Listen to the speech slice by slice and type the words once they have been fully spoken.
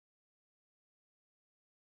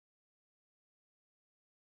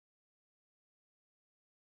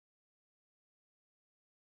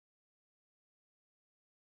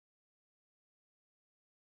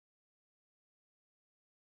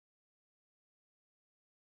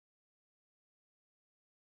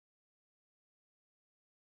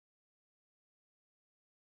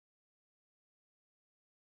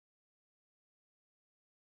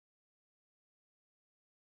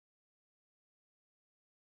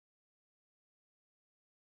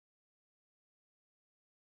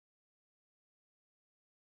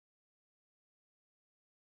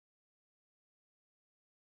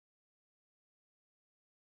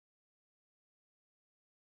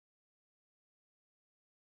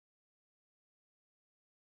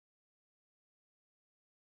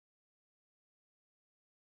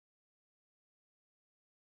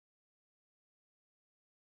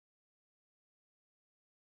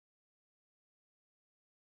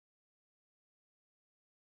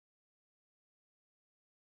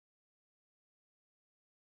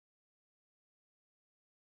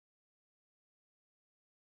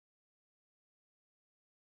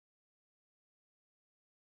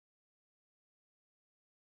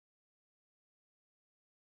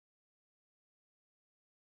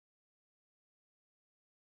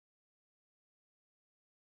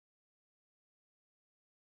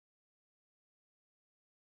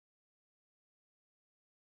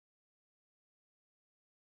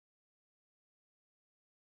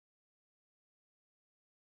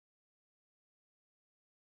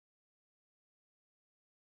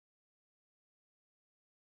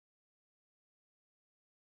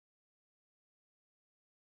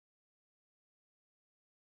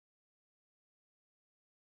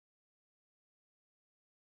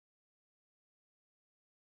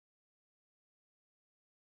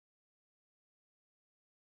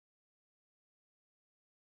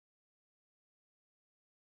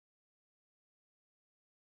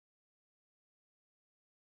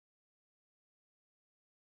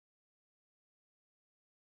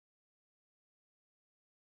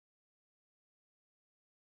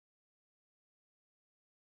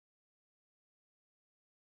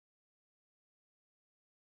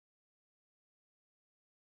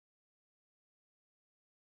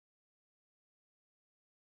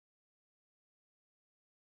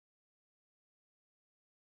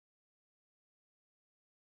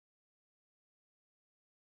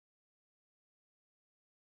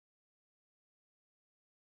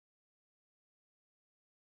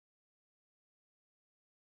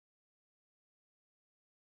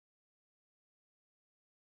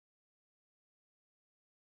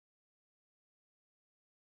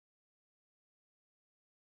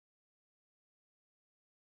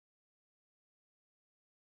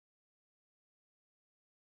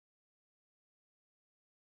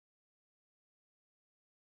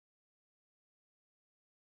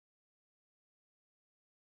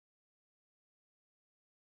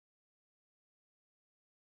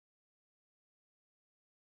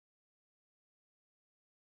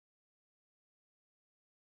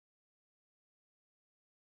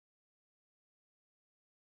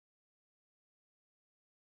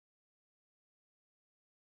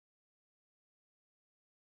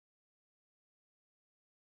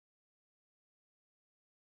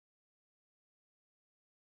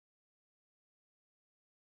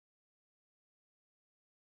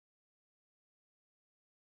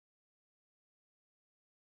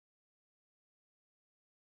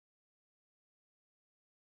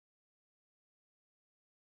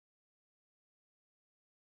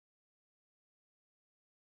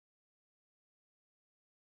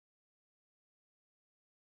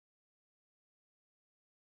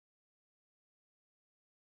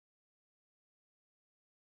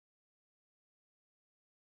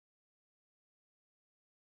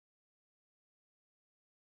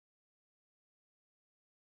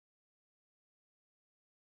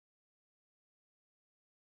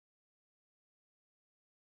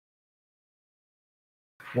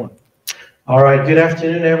One. All right, good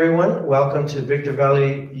afternoon, everyone. Welcome to Victor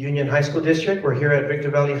Valley Union High School District. We're here at Victor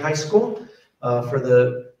Valley High School for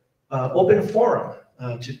the open forum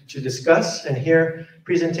to discuss and hear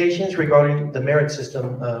presentations regarding the merit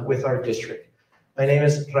system with our district. My name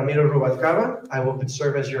is Ramiro Rubalcaba. I will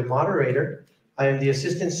serve as your moderator. I am the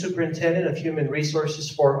Assistant Superintendent of Human Resources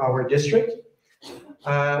for our district.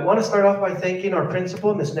 I want to start off by thanking our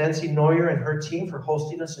principal, Ms. Nancy Neuer, and her team for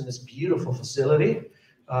hosting us in this beautiful facility.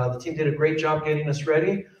 The team did a great job getting us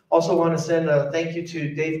ready. Also want to send a thank you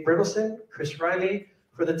to Dave Brittleson, Chris Riley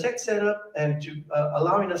for the tech setup and to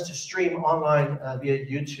allowing us to stream online via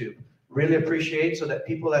YouTube. Really appreciate so that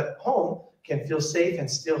people at home can feel safe and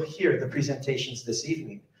still hear the presentations this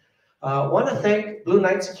evening. Want to thank Blue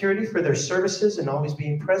Knight Security for their services and always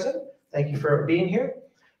being present. Thank you for being here.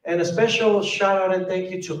 And a special shout out and thank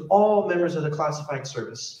you to all members of the classified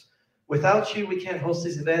service. Without you, we can't host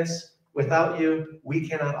these events. Without you, we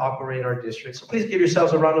cannot operate our district. So please give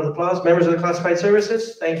yourselves a round of applause. Members of the classified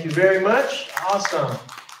services, thank you very much. Awesome.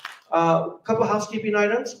 A couple housekeeping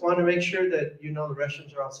items. Want to make sure that you know the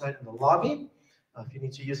restrooms are outside in the lobby. If you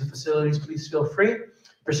need to use the facilities, please feel free.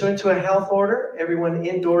 Pursuant to a health order, everyone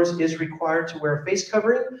indoors is required to wear a face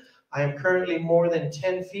covering. I am currently more than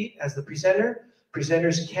 10 feet as the presenter.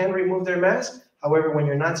 Presenters can remove their mask. However, when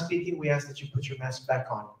you're not speaking, we ask that you put your mask back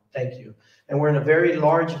on. Thank you. And we're in a very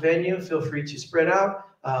large venue. Feel free to spread out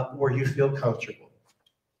where you feel comfortable.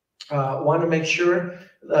 Want to make sure,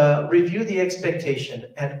 review the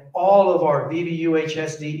expectation. At all of our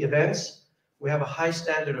VVUHSD events, we have a high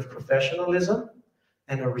standard of professionalism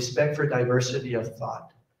and a respect for diversity of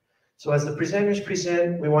thought. So as the presenters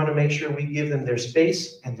present, we want to make sure we give them their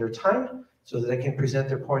space and their time so that they can present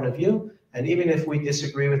their point of view. And even if we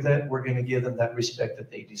disagree with it, we're going to give them that respect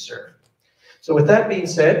that they deserve. So with that being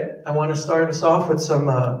said, I want to start us off with some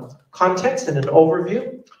context and an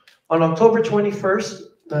overview. On October 21st,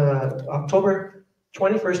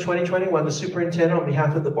 2021, the superintendent on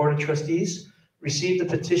behalf of the Board of Trustees received a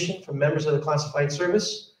petition from members of the classified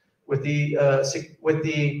service with the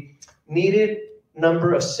needed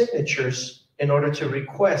number of signatures in order to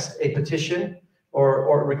request a petition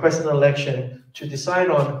or request an election to decide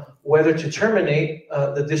on whether to terminate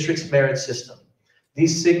the district's merit system.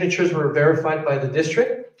 These signatures were verified by the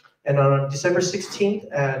district, and on December 16th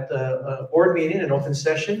at a board meeting, an open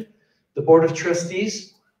session, the Board of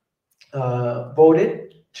Trustees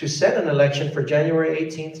voted to set an election for January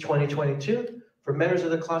 18th, 2022 for members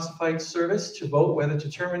of the classified service to vote whether to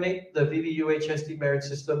terminate the VVUHSD merit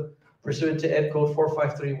system pursuant to Ed Code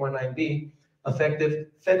 45319B, effective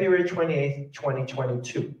February 28th,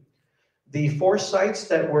 2022. The 4 sites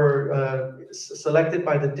that were selected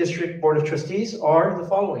by the District Board of Trustees are the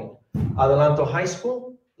following: Adelanto High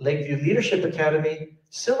School, Lakeview Leadership Academy,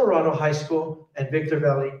 Silverado High School, and Victor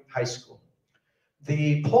Valley High School.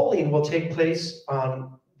 The polling will take place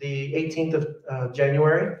on the 18th of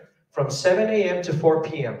January from 7 a.m. to 4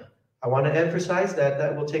 p.m. I want to emphasize that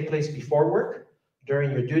that will take place before work,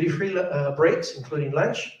 during your duty-free breaks, including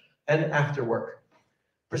lunch, and after work.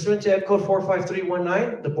 Pursuant to Ed Code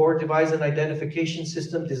 45319, the board devised an identification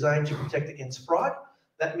system designed to protect against fraud.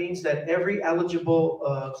 That means that every eligible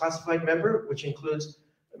classified member, which includes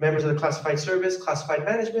members of the classified service, classified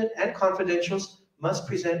management, and confidentials, must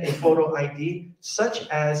present a photo ID, such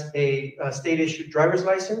as a state-issued driver's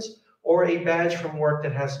license or a badge from work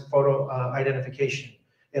that has photo identification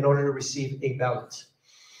in order to receive a ballot.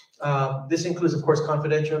 This includes, of course,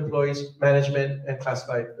 confidential employees, management, and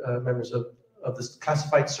classified members of this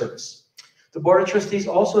classified service. The Board of Trustees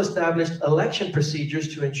also established election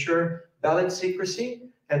procedures to ensure ballot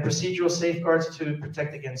secrecy and procedural safeguards to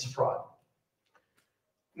protect against fraud.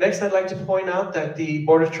 Next, I'd like to point out that the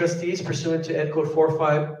Board of Trustees, pursuant to Ed Code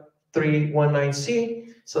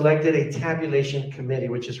 45319C, selected a tabulation committee,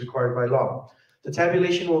 which is required by law. The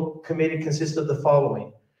tabulation committee consists of the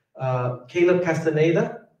following: Caleb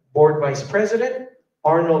Castaneda, Board Vice President;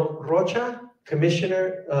 Arnold Rocha,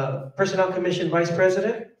 Commissioner, Personnel Commission Vice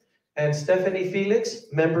President; and Stephanie Felix,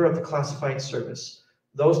 member of the Classified Service.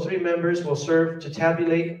 Those 3 members will serve to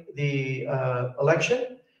tabulate the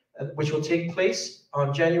election, which will take place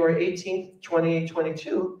on January 18th,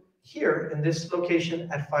 2022, here in this location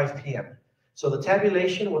at 5 p.m. So the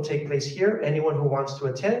tabulation will take place here, anyone who wants to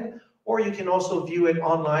attend, or you can also view it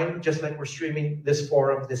online, just like we're streaming this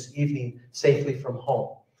forum this evening safely from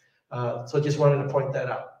home. So just wanted to point that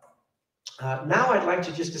out. Now I'd like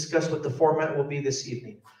to just discuss what the format will be this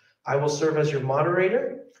evening. I will serve as your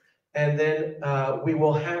moderator, and then we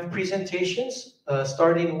will have presentations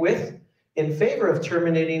starting with in favor of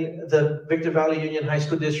terminating the Victor Valley Union High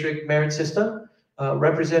School District merit system.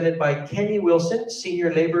 represented by Kenny Wilson,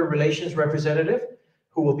 Senior Labor Relations Representative,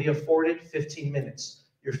 who will be afforded 15 minutes.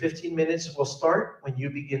 Your 15 minutes will start when you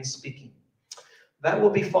begin speaking. That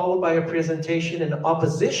will be followed by a presentation in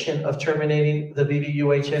opposition of terminating the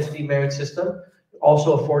BBUHSD merit system,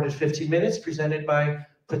 also afforded 15 minutes, presented by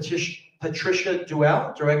Patricia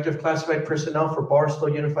Duell, Director of Classified Personnel for Barstow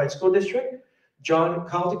Unified School District, John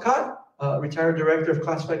Caldecott, Retired Director of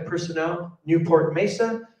Classified Personnel, Newport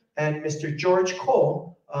Mesa, and Mr. George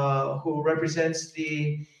Cole, who represents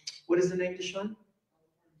the, what is the name, Deshaun?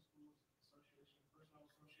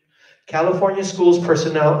 California Schools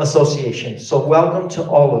Personnel Association. So welcome to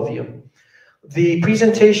all of you. The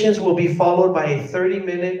presentations will be followed by a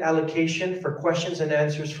 30-minute allocation for questions and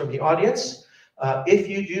answers from the audience. If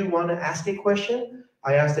you do want to ask a question,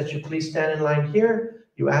 I ask that you please stand in line here.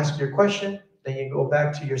 You ask your question, then you go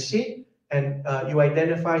back to your seat, and you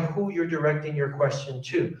identify who you're directing your question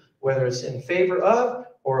to, whether it's in favor of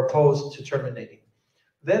or opposed to terminating.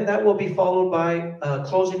 Then that will be followed by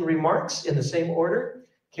closing remarks in the same order.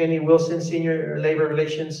 Kenny Wilson, Senior Labor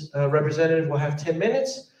Relations Representative, will have 10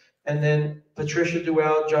 minutes. And then Patricia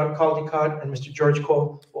Duell, John Caldecott, and Mr. George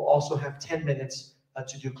Cole will also have 10 minutes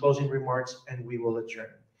to do closing remarks, and we will adjourn.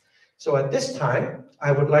 So at this time,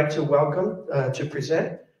 I would like to welcome to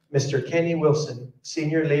present Mr. Kenny Wilson,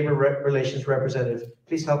 Senior Labor Relations Representative.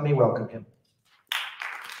 Please help me welcome him.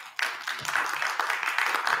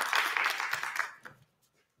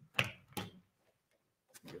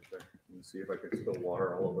 See if I can spill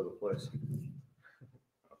water all over the place.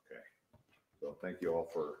 Okay, so thank you all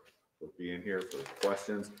for being here, for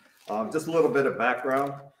questions. Just a little bit of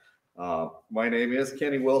background. My name is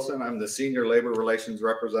Kenny Wilson. I'm the Senior Labor Relations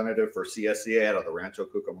Representative for CSEA out of the Rancho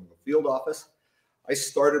Cucamonga Field Office. I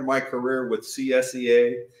started my career with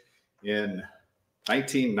CSEA in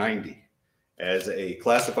 1990 as a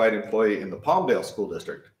classified employee in the Palmdale School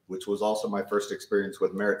District, which was also my first experience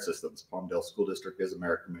with merit systems. Palmdale School District is a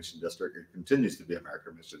merit commission district. It continues to be a merit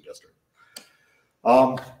commission district.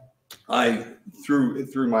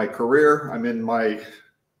 Through my career, I'm in my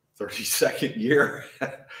 32nd year.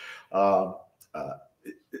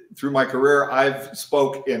 Through my career, I've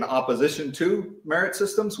spoke in opposition to merit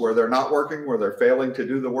systems where they're not working, where they're failing to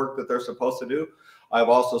do the work that they're supposed to do. I've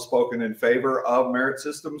also spoken in favor of merit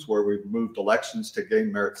systems where we've moved elections to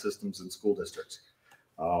gain merit systems in school districts.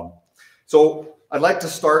 So I'd like to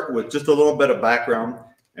start with just a little bit of background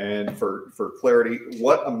and for clarity,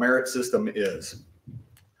 what a merit system is.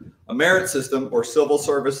 A merit system or civil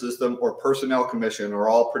service system or personnel commission are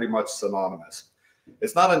all pretty much synonymous.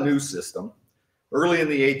 It's not a new system. Early in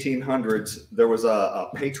the 1800s, there was a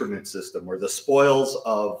patronage system where the spoils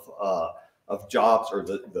of jobs, or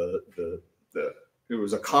it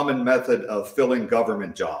was a common method of filling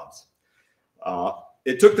government jobs.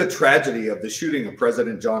 It took the tragedy of the shooting of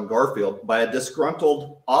President John Garfield by a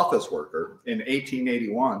disgruntled office worker in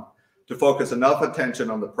 1881 to focus enough attention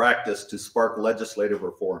on the practice to spark legislative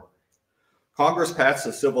reform. Congress passed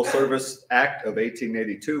the Civil Service Act of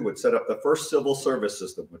 1882, which set up the first civil service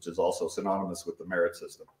system, which is also synonymous with the merit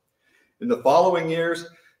system. In the following years,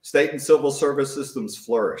 state and civil service systems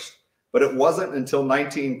flourished, but it wasn't until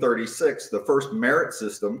 1936 the first merit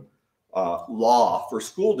system law for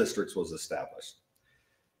school districts was established.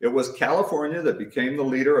 It was California that became the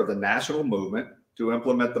leader of the national movement to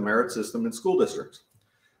implement the merit system in school districts.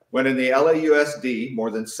 When in the LAUSD,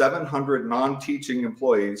 more than 700 non-teaching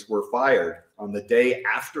employees were fired on the day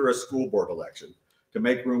after a school board election to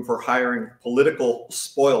make room for hiring political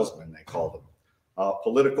spoilsmen, they call them,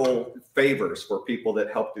 political favors for people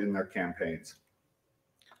that helped in their campaigns.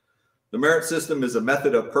 The merit system is a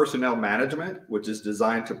method of personnel management, which is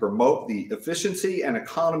designed to promote the efficiency and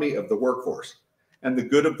economy of the workforce and the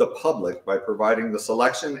good of the public by providing the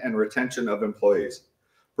selection and retention of employees,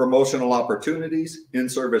 promotional opportunities,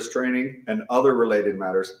 in-service training, and other related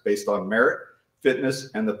matters based on merit,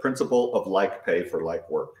 fitness, and the principle of like pay for like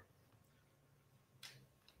work.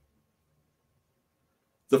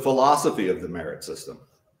 The philosophy of the merit system.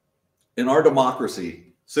 In our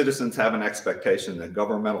democracy, citizens have an expectation that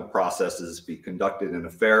governmental processes be conducted in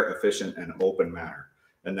a fair, efficient, and open manner,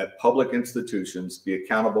 and that public institutions be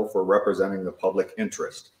accountable for representing the public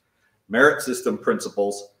interest. Merit system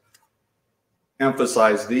principles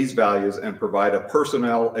emphasize these values and provide a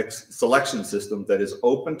personnel selection system that is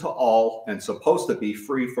open to all and supposed to be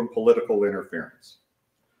free from political interference.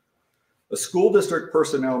 A school district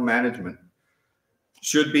personnel management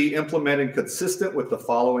should be implemented consistent with the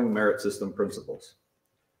following merit system principles.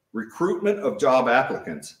 Recruitment of job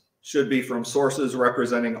applicants should be from sources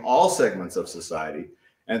representing all segments of society,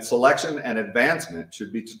 and selection and advancement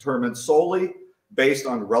should be determined solely based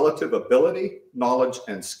on relative ability, knowledge,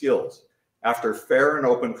 and skills after fair and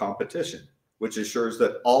open competition, which ensures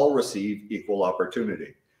that all receive equal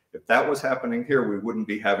opportunity. If that was happening here, we wouldn't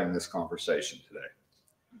be having this conversation today.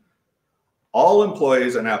 All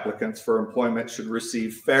employees and applicants for employment should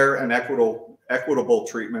receive fair and equitable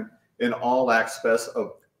treatment in all aspects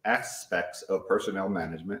of personnel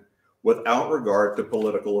management without regard to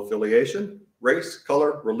political affiliation, race,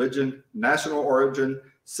 color, religion, national origin,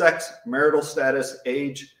 sex, marital status,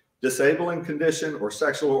 age, disabling condition, or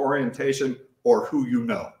sexual orientation, or who you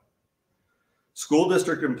know. School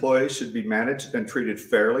district employees should be managed and treated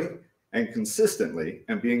fairly and consistently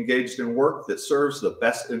and be engaged in work that serves the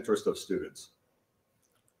best interest of students.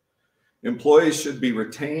 Employees should be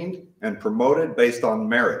retained and promoted based on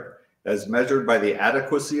merit as measured by the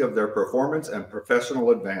adequacy of their performance and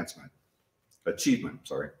professional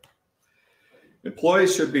achievement.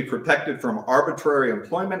 Employees should be protected from arbitrary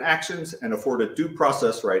employment actions and afforded due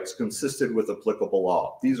process rights consistent with applicable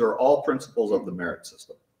law. These are all principles of the merit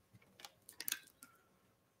system.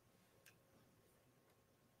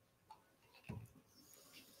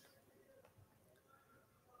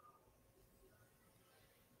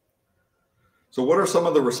 So what are some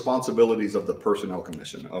of the responsibilities of the Personnel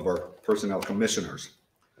Commission, of our Personnel Commissioners?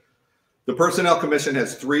 The Personnel Commission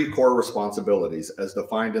has 3 core responsibilities as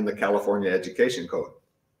defined in the California Education Code.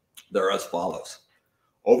 They're as follows.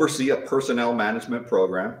 Oversee a personnel management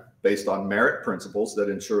program based on merit principles that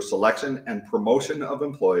ensure selection and promotion of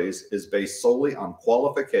employees is based solely on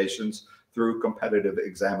qualifications through competitive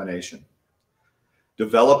examination.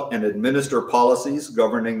 Develop and administer policies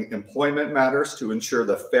governing employment matters to ensure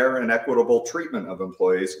the fair and equitable treatment of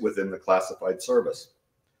employees within the classified service.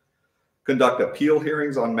 Conduct appeal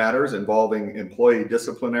hearings on matters involving employee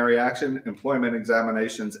disciplinary action, employment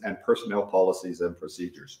examinations, and personnel policies and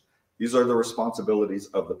procedures. These are the responsibilities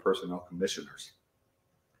of the Personnel Commissioners.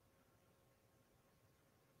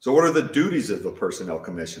 So what are the duties of the Personnel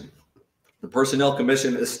Commission? The Personnel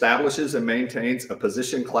Commission establishes and maintains a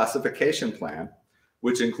position classification plan,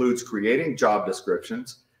 which includes creating job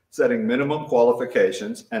descriptions, setting minimum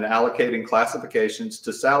qualifications, and allocating classifications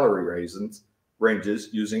to salary ranges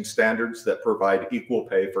using standards that provide equal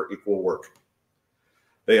pay for equal work.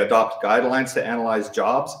 They adopt guidelines to analyze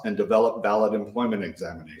jobs and develop valid employment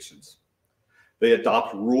examinations. They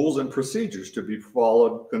adopt rules and procedures to be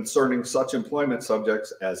followed concerning such employment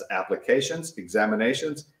subjects as applications,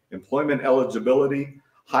 examinations, employment eligibility,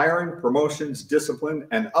 hiring, promotions, discipline,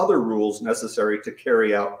 and other rules necessary to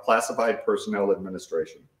carry out classified personnel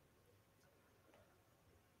administration.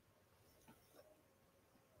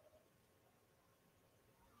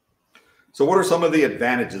 So what are some of the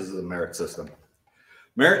advantages of the merit system?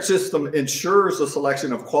 Merit system ensures the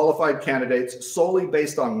selection of qualified candidates solely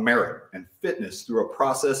based on merit and fitness through a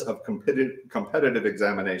process of competitive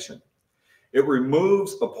examination. It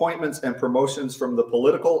removes appointments and promotions from the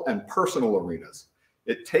political and personal arenas.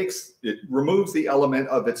 It removes the element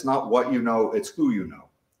of it's not what you know, it's who you know.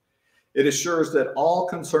 It assures that all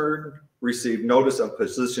concerned receive notice of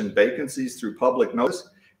position vacancies through public notice,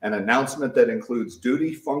 an announcement that includes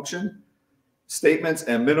duty, function, statements,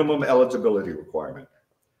 and minimum eligibility requirement.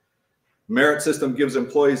 Merit system gives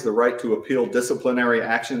employees the right to appeal disciplinary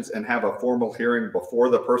actions and have a formal hearing before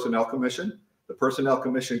the Personnel Commission. The Personnel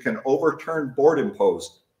Commission can overturn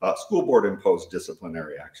school board imposed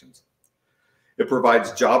disciplinary actions. It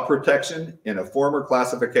provides job protection in a former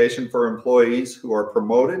classification for employees who are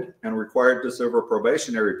promoted and required to serve a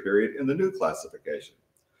probationary period in the new classification.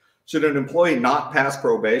 Should an employee not pass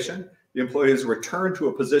probation, the employee is returned to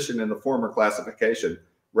a position in the former classification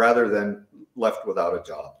rather than left without a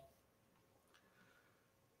job.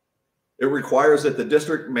 It requires that the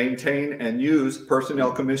district maintain and use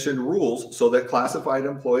Personnel Commission rules so that classified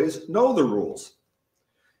employees know the rules.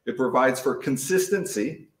 It provides for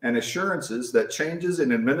consistency and assurances that changes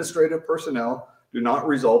in administrative personnel do not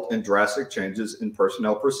result in drastic changes in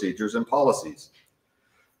personnel procedures and policies.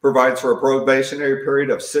 Provides for a probationary period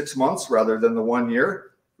of 6 months rather than the 1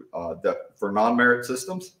 year for non-merit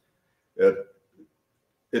systems.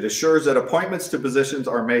 It assures that appointments to positions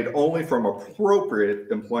are made only from appropriate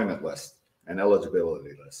employment lists and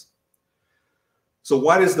eligibility lists. So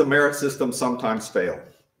why does the merit system sometimes fail?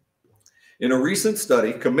 In a recent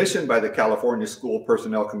study commissioned by the California School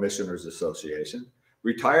Personnel Commissioners Association,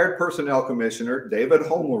 retired Personnel Commissioner David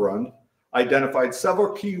Holmlund identified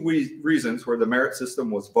several key reasons where the merit system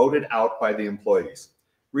was voted out by the employees,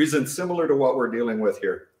 reasons similar to what we're dealing with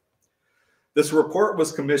here. This report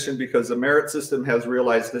was commissioned because the merit system has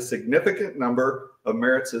realized a significant number of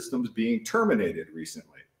merit systems being terminated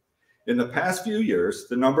recently. In the past few years,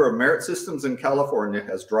 the number of merit systems in California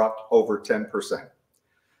has dropped over 10%.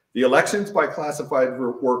 The elections by classified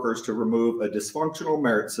workers to remove a dysfunctional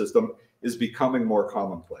merit system is becoming more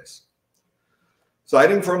commonplace.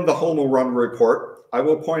 Citing from the Home Run report, I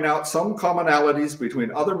will point out some commonalities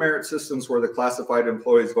between other merit systems where the classified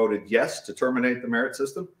employees voted yes to terminate the merit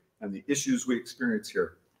system and the issues we experience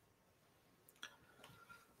here.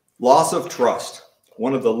 Loss of trust.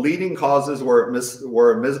 One of the leading causes where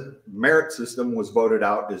a merit system was voted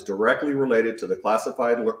out is directly related to the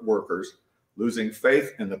classified workers losing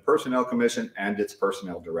faith in the Personnel Commission and its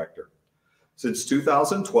personnel director. Since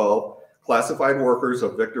 2012, classified workers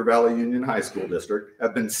of Victor Valley Union High School District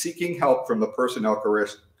have been seeking help from the Personnel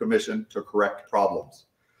Commission to correct problems.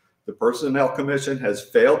 The Personnel Commission has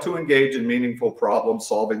failed to engage in meaningful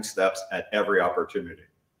problem-solving steps at every opportunity.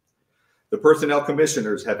 The Personnel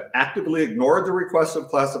Commissioners have actively ignored the requests of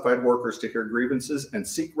classified workers to hear grievances and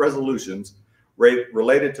seek resolutions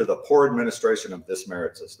related to the poor administration of this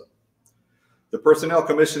merit system. The Personnel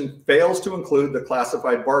Commission fails to include the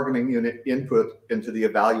classified bargaining unit input into the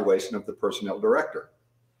evaluation of the Personnel Director.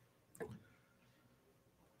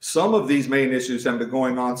 Some of these main issues have been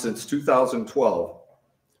going on since 2012,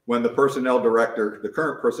 when the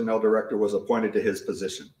current Personnel Director was appointed to his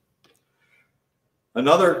position.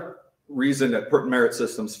 Another reason that merit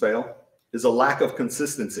systems fail is a lack of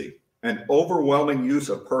consistency and overwhelming use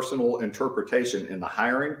of personal interpretation in the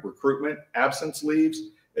hiring, recruitment, absence leaves,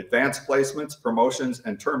 advanced placements, promotions,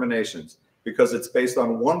 and terminations, because it's based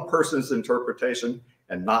on one person's interpretation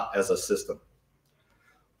and not as a system.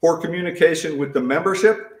 Poor communication with the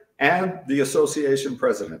membership and the association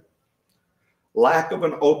president. Lack of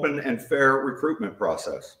an open and fair recruitment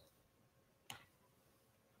process.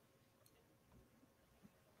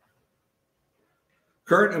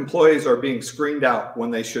 Current employees are being screened out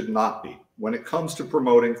when they should not be, when it comes to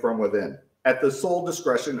promoting from within, at the sole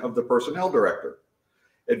discretion of the personnel director.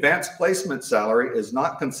 Advanced placement salary is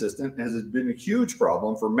not consistent and has been a huge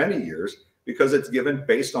problem for many years because it's given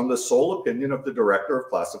based on the sole opinion of the director of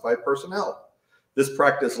classified personnel. This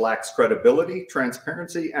practice lacks credibility,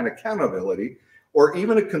 transparency, and accountability, or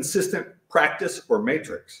even a consistent practice or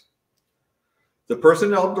matrix. The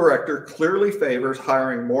personnel director clearly favors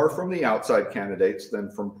hiring more from the outside candidates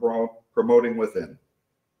than from promoting within.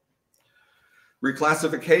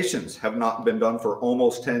 Reclassifications have not been done for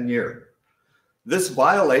almost 10 years. This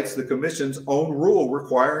violates the Commission's own rule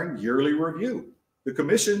requiring yearly review. The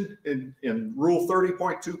Commission, in Rule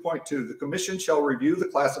 30.2.2, the Commission shall review the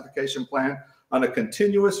classification plan on a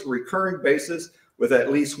continuous recurring basis with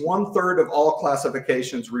at least 1/3 of all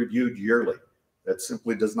classifications reviewed yearly. That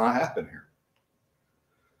simply does not happen here.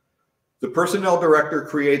 The Personnel Director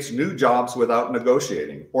creates new jobs without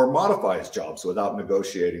negotiating or modifies jobs without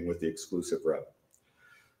negotiating with the exclusive rep.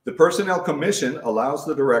 The Personnel Commission allows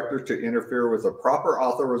the Director to interfere with the proper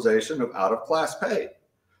authorization of out-of-class pay.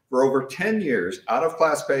 For over 10 years,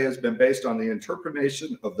 out-of-class pay has been based on the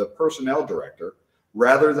interpretation of the Personnel Director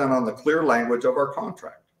rather than on the clear language of our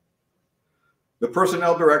contract. The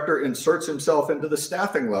Personnel Director inserts himself into the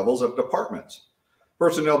staffing levels of departments.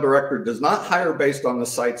 Personnel Director does not hire based on the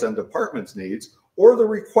site's and department's needs or the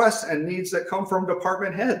requests and needs that come from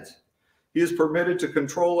department heads. He is permitted to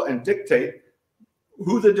control and dictate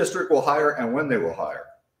who the district will hire and when they will hire.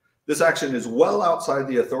 This action is well outside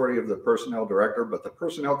the authority of the Personnel Director, but the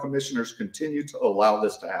Personnel Commissioners continue to allow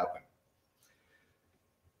this to happen.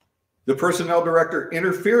 The Personnel Director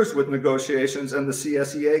interferes with negotiations and the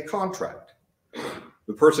CSEA contract.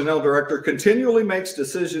 The Personnel Director continually makes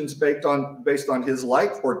decisions based on his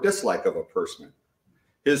like or dislike of a person.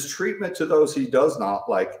 His treatment to those he does not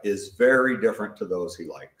like is very different to those he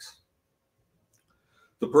likes.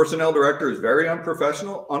 The Personnel Director is very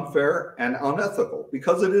unprofessional, unfair, and unethical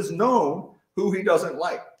because it is known who he doesn't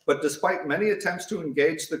like. But despite many attempts to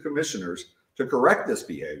engage the commissioners to correct this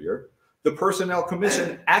behavior, the Personnel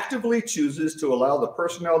Commission actively chooses to allow the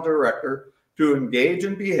Personnel Director to engage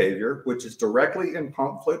in behavior which is directly in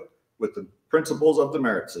conflict with the principles of the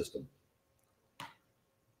merit system.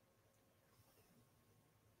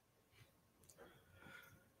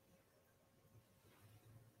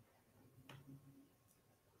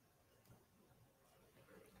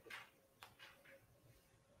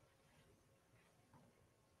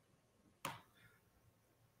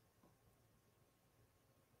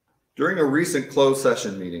 During a recent closed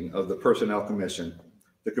session meeting of the Personnel Commission,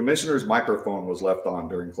 the commissioner's microphone was left on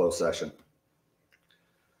during closed session,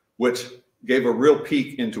 which gave a real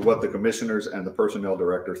peek into what the commissioners and the Personnel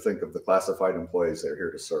Director think of the classified employees they're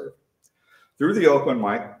here to serve. Through the open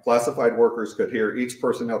mic, classified workers could hear each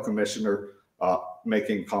Personnel Commissioner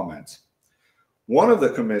making comments. One of the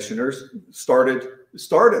commissioners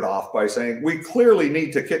started off by saying, we clearly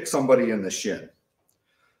need to kick somebody in the shin.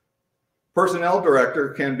 Personnel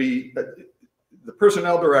director the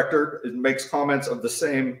personnel director makes comments of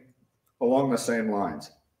along the same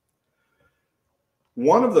lines.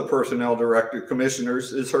 One of the personnel director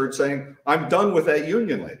commissioners is heard saying, I'm done with that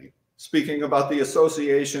union lady, speaking about the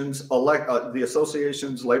association's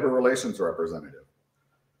labor relations representative.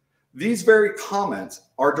 These very comments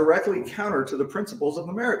are directly counter to the principles of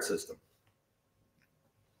the merit system.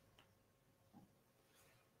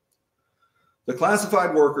 The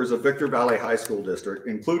classified workers of Victor Valley High School District,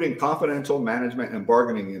 including confidential management and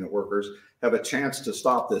bargaining unit workers, have a chance to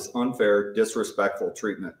stop this unfair, disrespectful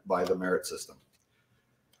treatment by the merit system.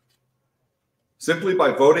 Simply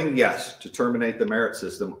by voting yes to terminate the merit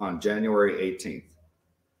system on January 18th.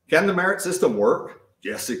 Can the merit system work?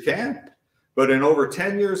 Yes, it can. But in over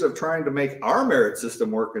 10 years of trying to make our merit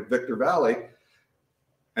system work at Victor Valley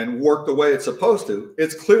and work the way it's supposed to,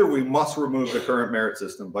 it's clear we must remove the current merit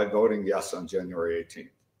system by voting yes on January 18th.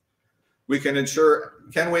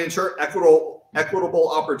 Can we ensure equitable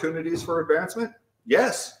opportunities for advancement?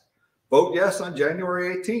 Yes. Vote yes on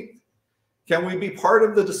January 18th. Can we be part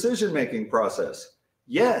of the decision-making process?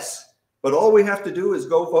 Yes. But all we have to do is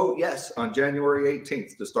go vote yes on January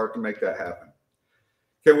 18th to start to make that happen.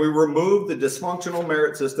 Can we remove the dysfunctional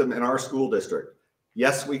merit system in our school district?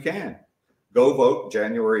 Yes, we can. Go vote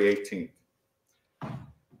January 18th.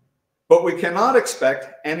 But we cannot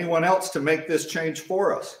expect anyone else to make this change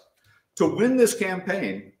for us. To win this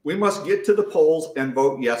campaign, we must get to the polls and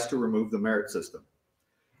vote yes to remove the merit system.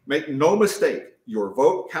 Make no mistake, your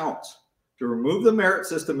vote counts. To remove the merit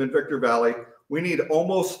system in Victor Valley, we need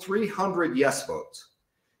almost 300 yes votes.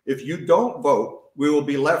 If you don't vote, we will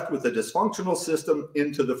be left with a dysfunctional system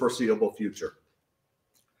into the foreseeable future.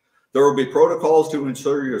 There will be protocols to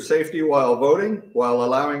ensure your safety while voting, while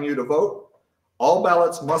allowing you to vote. All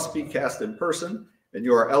ballots must be cast in person, and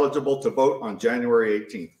you are eligible to vote on January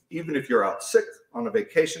 18th, even if you're out sick, on a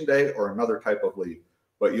vacation day, or another type of leave.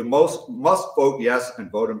 But you must vote yes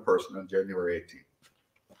and vote in person on January 18th.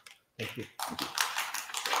 Thank you.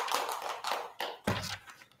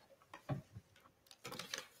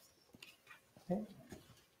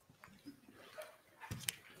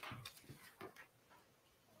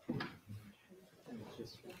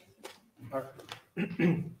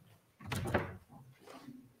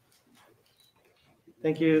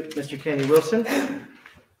 Thank you, Mr. Kenny Wilson.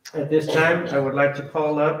 At this time, I would like to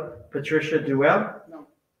call up Patricia Duell. No,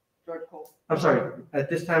 George Cole. I'm sorry. At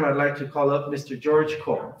this time, I'd like to call up Mr. George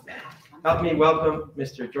Cole. Help me welcome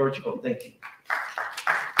Mr. George Cole. Thank you.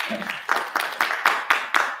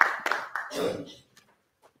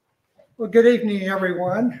 Well, good evening,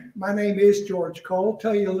 everyone. My name is George Cole.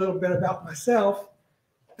 Tell you a little bit about myself.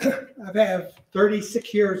 I've had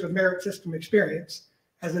 36 years of merit system experience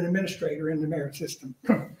as an administrator in the merit system.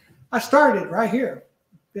 I started right here,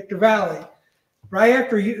 Victor Valley, right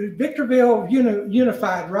after Victorville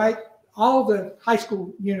unified, right? All the high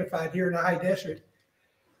school unified here in the high district.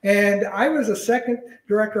 And I was a second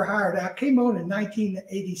director hired. I came on in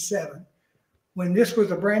 1987 when this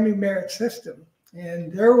was a brand new merit system.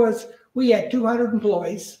 And we had 200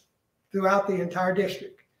 employees throughout the entire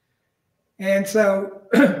district. And so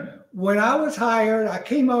when I was hired, I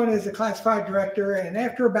came on as a classified director, and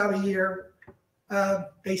after about a year,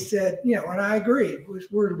 they said, and I agreed,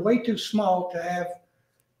 we're way too small to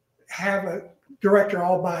have a director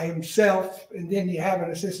all by himself, and then you have an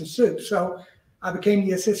assistant sup. So I became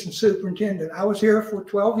the assistant superintendent. I was here for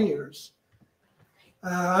 12 years.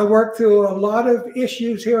 I worked through a lot of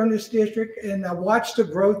issues here in this district, and I watched the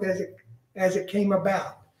growth as it came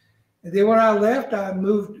about. And then when I left, I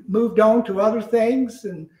moved on to other things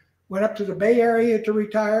and went up to the Bay Area to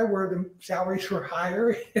retire, where the salaries were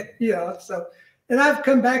higher. And I've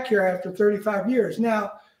come back here after 35 years.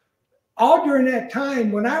 Now, all during that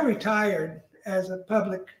time, when I retired as a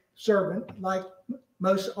public servant, like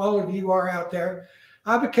all of you are out there,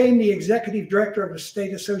 I became the executive director of the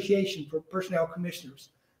State Association for Personnel Commissioners.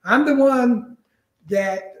 I'm the one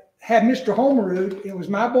that had Mr. Homerud, it was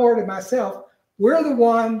my board and myself, we're the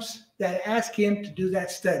ones that asked him to do that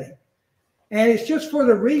study. And it's just for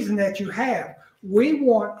the reason that you have. We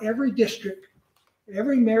want every district,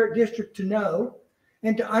 every merit district to know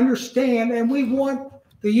and to understand, and we want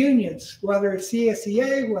the unions, whether it's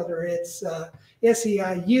CSEA, whether it's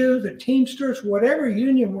SEIU, the Teamsters, whatever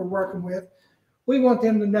union we're working with, we want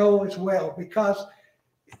them to know as well, because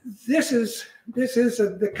this is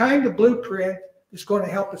the kind of blueprint that's going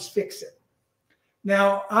to help us fix it.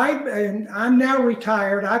 Now, I'm now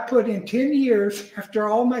retired. I put in 10 years after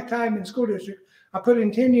all my time in school district. I put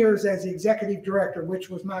in 10 years as the executive director, which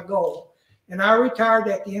was my goal. And I retired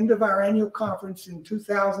at the end of our annual conference in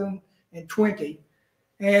 2020.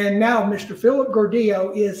 And now Mr. Philip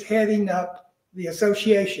Gordillo is heading up the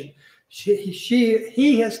association.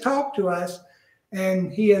 He has talked to us,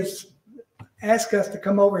 and he has asked us to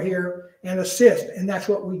come over here and assist, and that's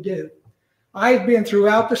what we do. I've been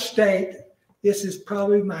throughout the state. This is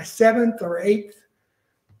probably my 7th or 8th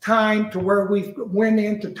time to where we went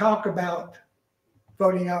in to talk about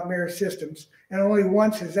voting out merit systems. And only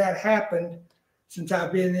once has that happened since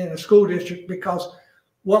I've been in a school district, because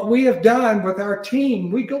what we have done with our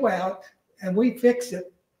team, we go out and we fix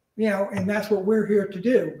it, and that's what we're here to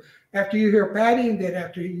do. After you hear Patty, and then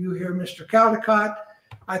after you hear Mr. Caldecott,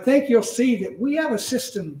 I think you'll see that we have a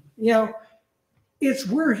system,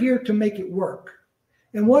 we're here to make it work.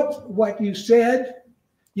 And what you said,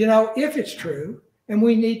 if it's true, and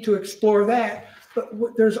we need to explore that, but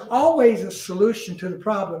there's always a solution to the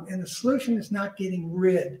problem, and the solution is not getting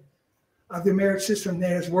rid of the merit system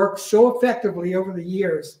that has worked so effectively over the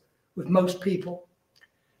years with most people.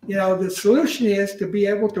 The solution is to be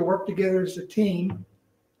able to work together as a team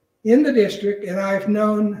in the district, and I've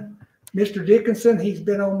known Mr. Dickinson, he's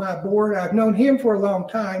been on my board. I've known him for a long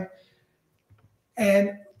time.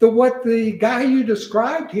 And what the guy you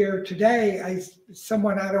described here today is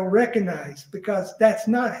someone I don't recognize, because that's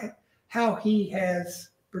not how he has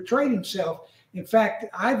portrayed himself. In fact,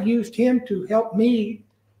 I've used him to help me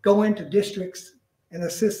go into districts and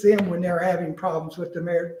assist them when they're having problems with the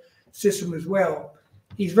merit system as well.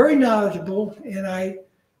 He's very knowledgeable, and I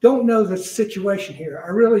don't know the situation here. I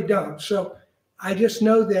really don't. So I just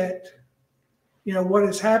know that, what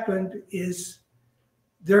has happened is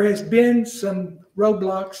there has been some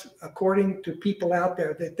roadblocks, according to people out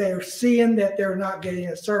there, that they're seeing that they're not getting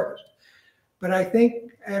a service. But I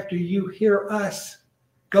think after you hear us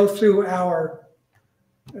go through our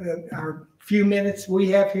few minutes we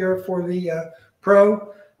have here for the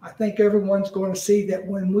pro, I think everyone's going to see that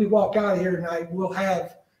when we walk out of here tonight, we'll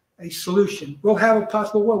have a solution. We'll have a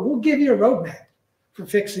possible way. We'll give you a roadmap for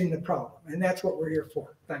fixing the problem. And that's what we're here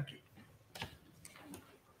for. Thank you.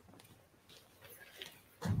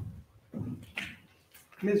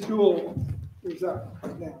 Ms. Jewell is up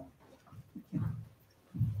now.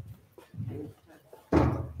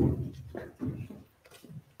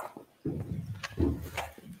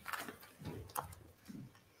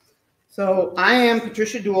 So I am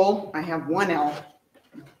Patricia Duell. I have one L,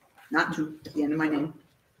 not two at the end of my name.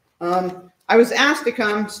 I was asked to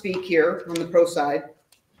come speak here on the pro side,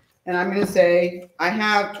 and I'm going to say I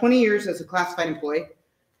have 20 years as a classified employee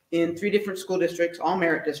in 3 different school districts, all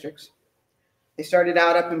merit districts. I started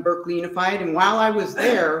out up in Berkeley Unified, and while I was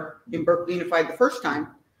there in Berkeley Unified the first time,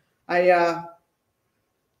 they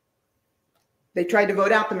tried to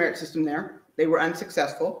vote out the merit system there. They were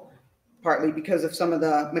unsuccessful, partly because of some of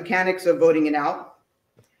the mechanics of voting it out.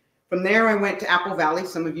 From there, I went to Apple Valley.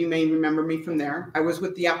 Some of you may remember me from there. I was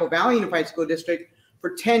with the Apple Valley Unified School District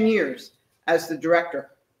for 10 years as the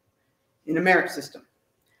director in a merit system.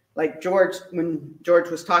 Like George, when George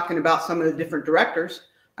was talking about some of the different directors,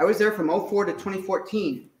 I was there from 2004 to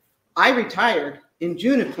 2014. I retired in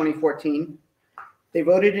June of 2014. They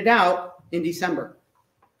voted it out in December.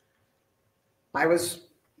 I was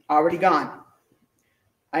already gone.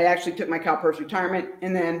 I actually took my CalPERS retirement,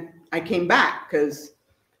 and then I came back because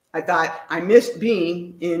I thought I missed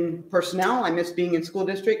being in personnel. I missed being in school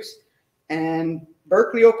districts, and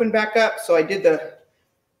Berkeley opened back up. So I did the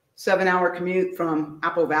 7-hour commute from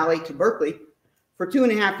Apple Valley to Berkeley for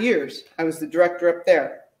 2.5 years. I was the director up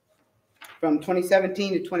there from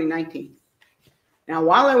 2017 to 2019. Now,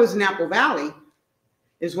 while I was in Apple Valley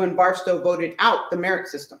is when Barstow voted out the merit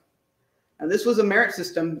system. Now, this was a merit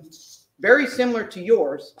system very similar to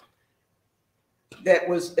yours that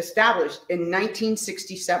was established in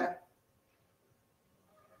 1967,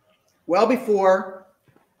 well before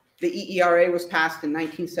the EERA was passed in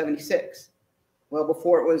 1976, well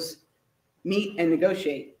before it was meet and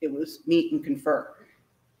negotiate, it was meet and confer.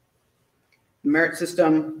 The merit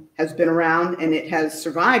system has been around, and it has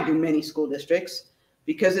survived in many school districts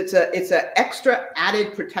because it's an extra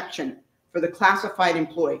added protection for the classified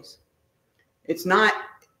employees. It's not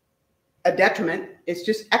a detriment, it's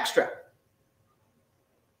just extra.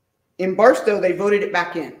 In Barstow, they voted it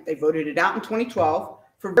back in. They voted it out in 2012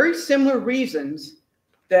 for very similar reasons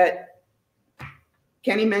that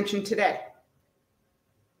Kenny mentioned today.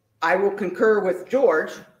 I will concur with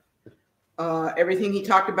George. Everything he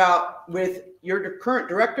talked about with your current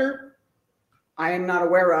director, I am not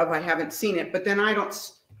aware of. I haven't seen it, but then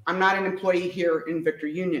I'm not an employee here in Victor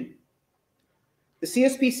Union. The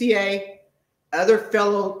CSPCA, other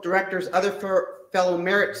fellow directors, other fellow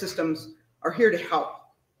merit systems are here to help.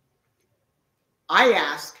 I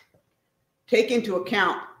ask, take into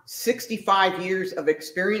account 65 years of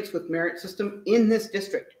experience with merit system in this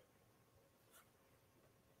district.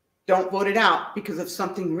 Don't vote it out because of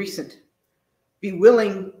something recent. Be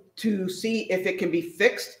willing to see if it can be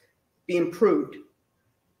fixed, be improved.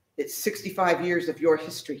 It's 65 years of your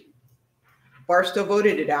history. Barstow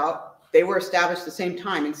voted it out. They were established the same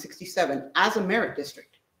time in 67 as a merit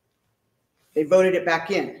district. They voted it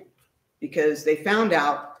back in because they found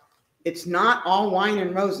out it's not all wine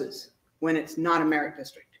and roses when it's not a merit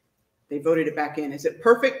district. They voted it back in. Is it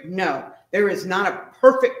perfect? No. There is not a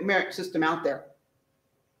perfect merit system out there.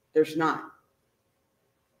 There's not.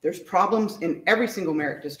 There's problems in every single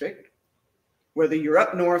merit district, whether you're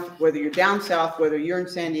up north, whether you're down south, whether you're in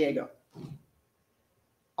San Diego.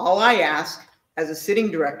 All I ask as a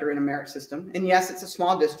sitting director in a merit system, and yes, it's a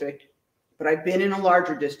small district, but I've been in a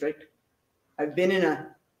larger district. I've been in an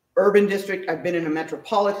urban district. I've been in a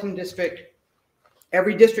metropolitan district.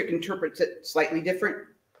 Every district interprets it slightly different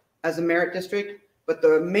as a merit district, but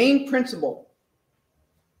the main principle,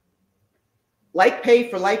 like pay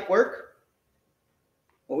for like work,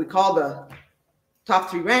 what we call the top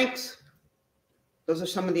 3 ranks, those are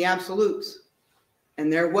some of the absolutes.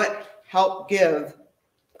 And they're what help give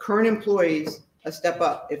current employees a step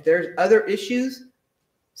up. If there's other issues,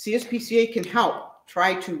 CSPCA can help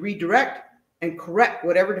try to redirect and correct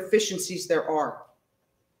whatever deficiencies there are.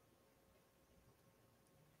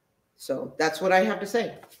 So that's what I have to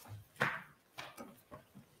say.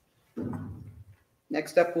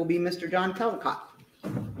 Next up will be Mr. John Caldicott.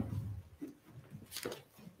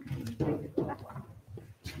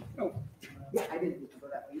 Oh, yeah, I didn't go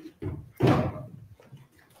that way.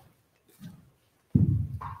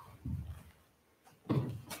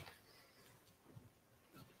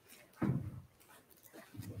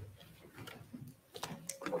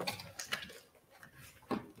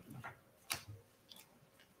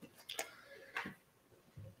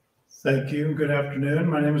 Thank you. Good afternoon.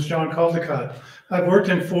 My name is John Caldicott. I've worked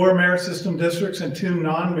in 4 merit system districts and 2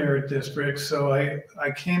 non-merit districts, so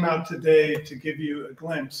I came out today to give you a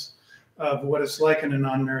glimpse of what it's like in a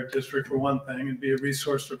non-merit district, for one thing, and be a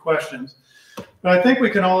resource for questions. But I think we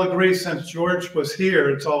can all agree, since George was here,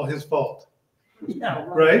 it's all his fault. Yeah,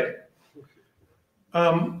 right?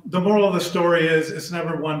 The moral of the story is it's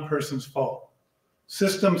never one person's fault.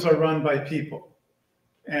 Systems are run by people.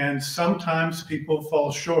 And sometimes people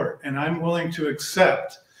fall short, and I'm willing to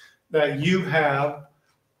accept that you have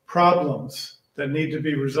problems that need to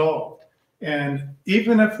be resolved. And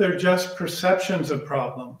even if they're just perceptions of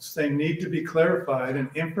problems, they need to be clarified,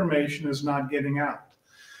 and information is not getting out.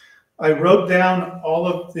 I wrote down all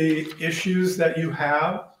of the issues that you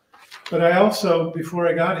have, but I also, before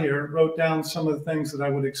I got here, wrote down some of the things that I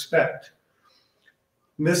would expect.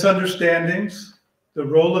 Misunderstandings, the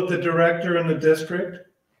role of the director in the district,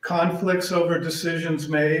 conflicts over decisions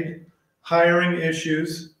made, hiring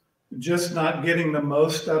issues, just not getting the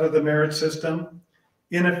most out of the merit system,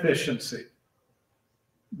 inefficiency.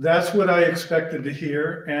 That's what I expected to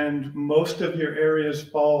hear, and most of your areas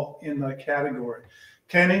fall in the category.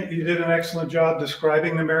 Kenny, you did an excellent job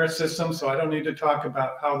describing the merit system, so I don't need to talk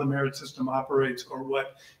about how the merit system operates or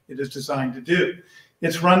what it is designed to do.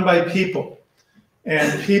 It's run by people,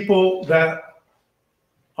 and people that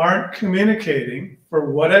aren't communicating for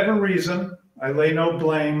whatever reason. I lay no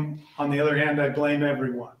blame. On the other hand, I blame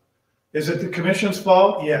everyone. Is it the commission's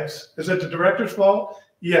fault? Yes. Is it the director's fault?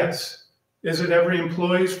 Yes. Is it every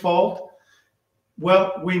employee's fault?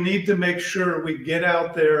 Well, we need to make sure we get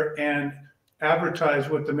out there and advertise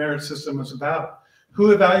what the merit system is about.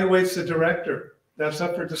 Who evaluates the director? That's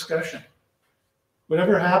up for discussion.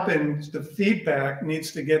 Whatever happens, the feedback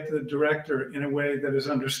needs to get to the director in a way that is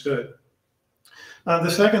understood.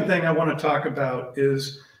 The second thing I want to talk about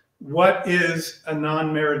is, what is a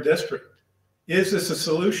non-merit district? Is this a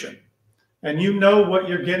solution? And you know what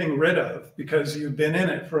you're getting rid of because you've been in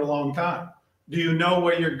it for a long time. Do you know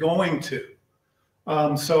what you're going to?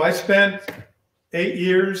 So I spent 8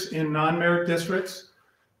 years in non-merit districts.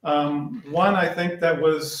 One, I think that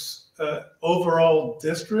was overall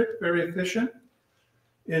district, very efficient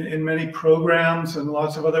in many programs and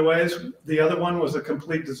lots of other ways. The other one was a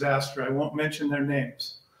complete disaster. I won't mention their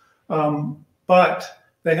names. But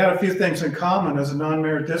they had a few things in common as a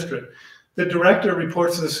non-merit district. The director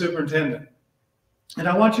reports to the superintendent. And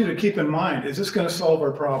I want you to keep in mind, is this going to solve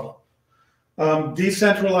our problem?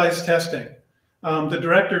 Decentralized testing. The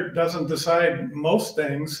director doesn't decide most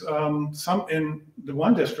things. Some in the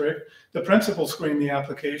one district, the principal screened the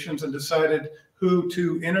applications and decided who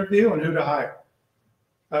to interview and who to hire.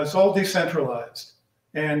 It's all decentralized,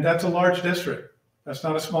 and that's a large district. That's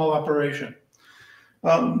not a small operation.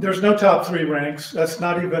 There's no top 3 ranks. That's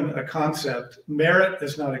not even a concept. Merit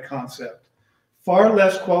is not a concept. Far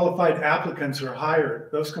less qualified applicants are hired.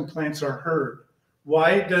 Those complaints are heard.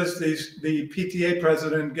 Why does the PTA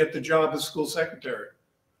president get the job as school secretary?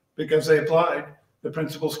 Because they applied, the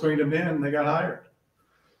principal screened them in, and they got hired.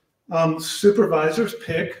 Supervisors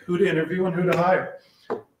pick who to interview and who to hire.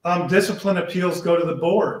 Discipline appeals go to the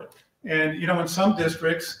board. And, you know, in some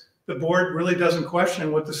districts, the board really doesn't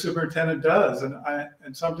question what the superintendent does. And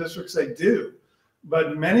in some districts they do.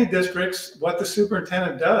 But in many districts, what the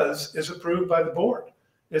superintendent does is approved by the board.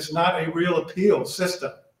 It's not a real appeal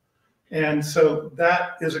system. And so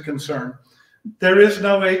that is a concern. There is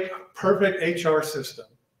no perfect HR system.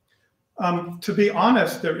 To be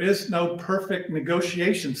honest, there is no perfect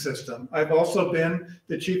negotiation system. I've also been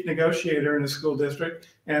the chief negotiator in a school district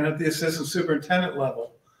and at the assistant superintendent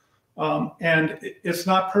level. And it's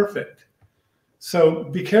not perfect. So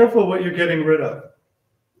be careful what you're getting rid of.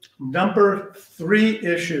 Number 3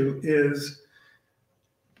 issue is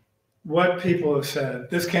what people have said.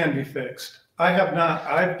 This can be fixed.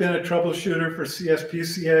 I've been a troubleshooter for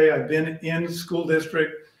CSPCA. I've been in school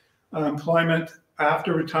district employment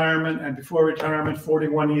after retirement and before retirement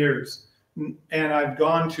 41 years. And I've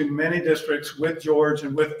gone to many districts with George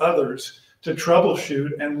and with others to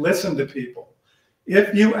troubleshoot and listen to people.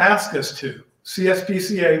 If you ask us to,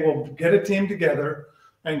 CSPCA will get a team together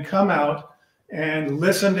and come out and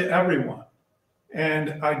listen to everyone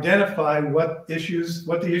and identify what the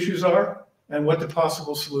issues are and what the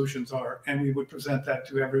possible solutions are. And we would present that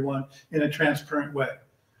to everyone in a transparent way.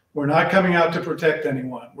 We're not coming out to protect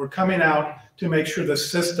anyone. We're coming out to make sure the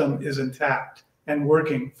system is intact and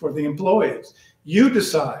working for the employees. You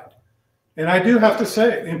decide. And I do have to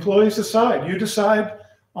say, the employees decide. You decide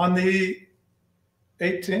on the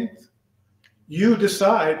 18th. You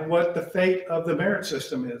decide what the fate of the merit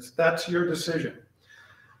system is. That's your decision.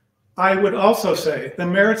 I would also say the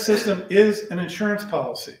merit system is an insurance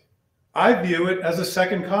policy. I view it as a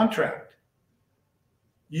second contract.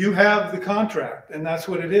 You have the contract, and that's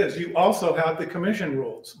what it is. You also have the commission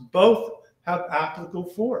rules. Both have applicable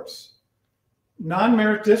force.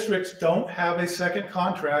 Non-merit districts don't have a second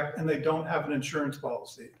contract, and they don't have an insurance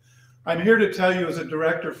policy. I'm here to tell you as a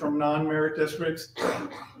director from non-merit districts,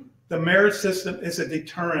 the merit system is a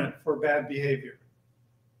deterrent for bad behavior.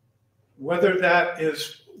 Whether that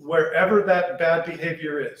is wherever that bad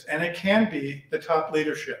behavior is, and it can be the top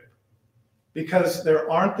leadership, because there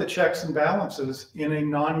aren't the checks and balances in a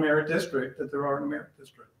non-merit district that there are in a merit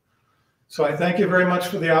district. So I thank you very much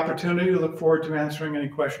for the opportunity. Look forward to answering any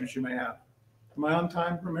questions you may have. Am I on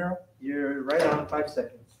time, Romero? You're right on 5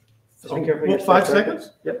 seconds. Just be Oh, careful well, your 5 steps, right?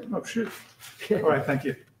 seconds? Yep. Oh, shoot. All right, thank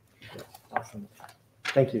you. Awesome.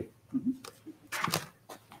 Thank you.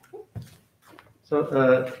 So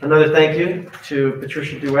another thank you to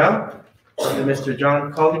Patricia Duell, to Mr.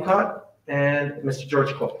 John Caldecott, and Mr.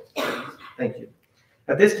 George Cole. Thank you.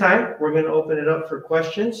 At this time, we're going to open it up for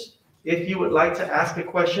questions. If you would like to ask a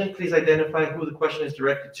question, please identify who the question is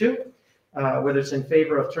directed to, whether it's in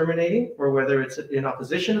favor of terminating or whether it's in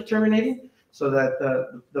opposition of terminating, so that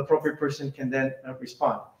the appropriate person can then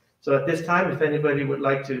respond. So at this time, if anybody would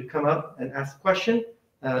like to come up and ask a question,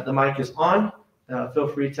 the mic is on. Feel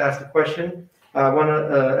free to ask the question. I want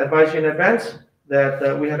to advise you in advance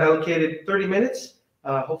that we have allocated 30 minutes.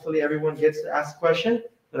 Hopefully everyone gets to ask a question,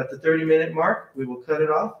 but at the 30-minute mark, we will cut it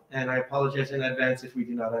off, and I apologize in advance if we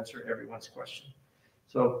do not answer everyone's question.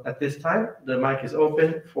 So at this time, the mic is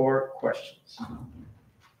open for questions.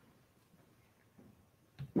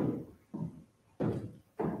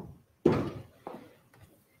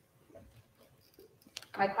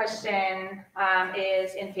 My question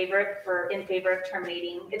is in favor of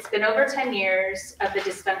terminating. It's been over 10 years of the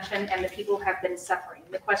dysfunction and the people have been suffering.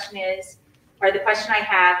 The question I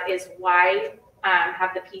have is why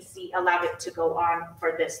have the PC allowed it to go on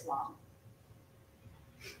for this long?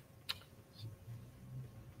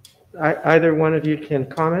 Either one of you can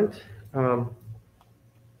comment.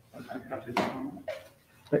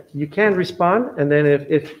 You can respond, and then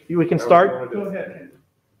if we can start. Go ahead.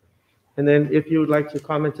 And then if you would like to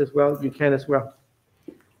comment as well, you can as well.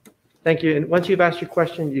 Thank you. And once you've asked your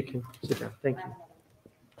question, you can sit down. Thank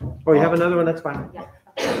you. Oh, you have another one? That's fine. Yeah.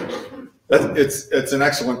 It's an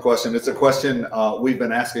excellent question. It's a question we've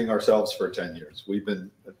been asking ourselves for 10 years. We've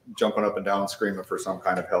been jumping up and down screaming for some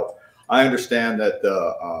kind of help. I understand that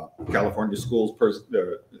the California Schools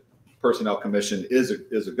Personnel Commission is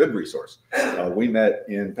a good resource. We met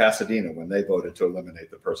in Pasadena when they voted to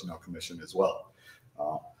eliminate the Personnel Commission as well.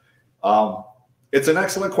 It's an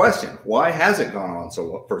excellent question. Why has it gone on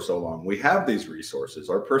for so long? We have these resources.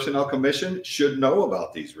 Our personnel commission should know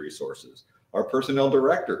about these resources. Our personnel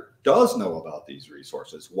director does know about these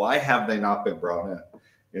resources. Why have they not been brought in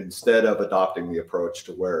instead of adopting the approach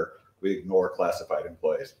to where we ignore classified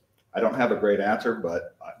employees? I don't have a great answer,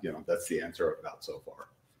 but that's the answer I've got so far.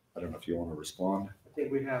 I don't know if you want to respond. I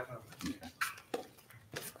think we have.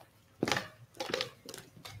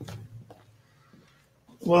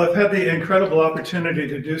 Well, I've had the incredible opportunity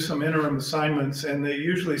to do some interim assignments, and they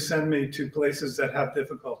usually send me to places that have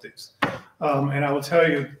difficulties. And I will tell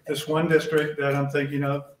you, this one district that I'm thinking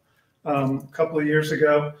of, a couple of years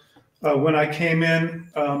ago, when I came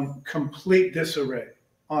in, complete disarray,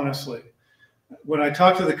 honestly. When I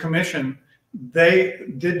talked to the commission, they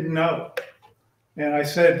didn't know. And I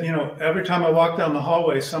said, every time I walk down the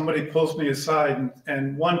hallway, somebody pulls me aside,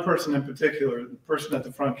 and one person in particular, the person at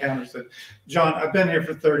the front counter, said, "John, I've been here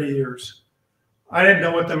for 30 years. I didn't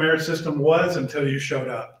know what the merit system was until you showed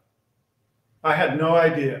up. I had no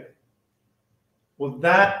idea." Well,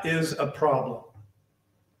 that is a problem.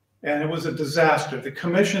 And it was a disaster. The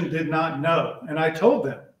commission did not know. And I told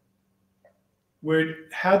them, we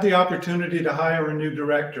had the opportunity to hire a new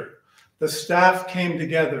director. The staff came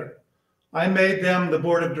together. I made them the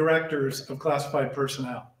board of directors of classified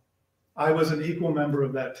personnel. I was an equal member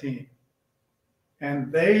of that team.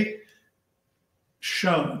 And they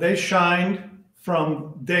shined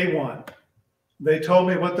from day one. They told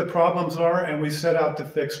me what the problems are, and we set out to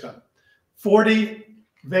fix them. 40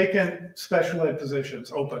 vacant special ed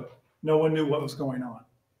positions open. No one knew what was going on.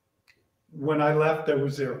 When I left, there were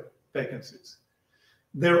 0 vacancies.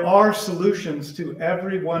 There are solutions to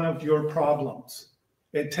every one of your problems.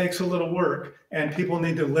 It takes a little work, and people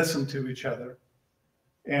need to listen to each other.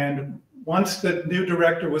 And once the new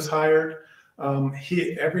director was hired,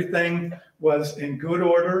 everything was in good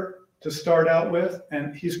order to start out with,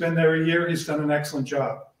 and he's been there a year. He's done an excellent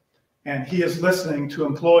job, and he is listening to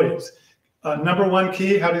employees. Number one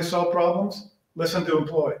key, how do you solve problems? Listen to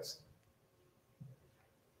employees.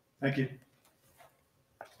 Thank you.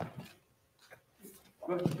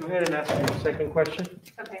 Go ahead and ask your second question.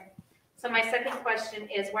 Okay. So my second question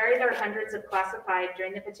is, why are there hundreds of classified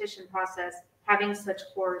during the petition process having such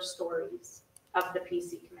horror stories of the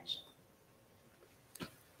PC Commission?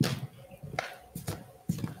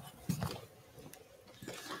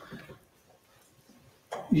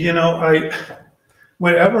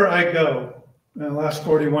 Wherever I go in the last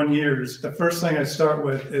 41 years, the first thing I start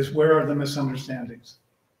with is, where are the misunderstandings?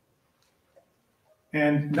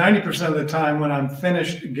 And 90% of the time when I'm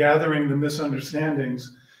finished gathering the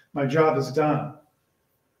misunderstandings, my job is done.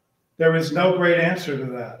 There is no great answer to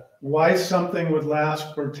that. Why something would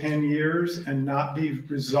last for 10 years and not be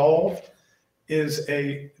resolved is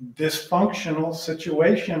a dysfunctional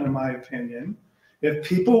situation, in my opinion. If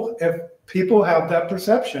people have that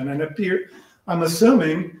perception, and I'm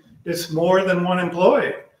assuming it's more than one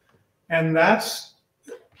employee, and that's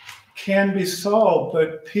can be solved,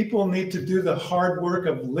 but people need to do the hard work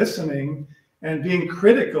of listening and being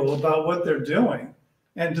critical about what they're doing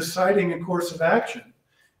and deciding a course of action.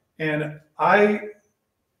 And I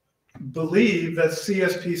believe that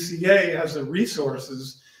CSPCA has the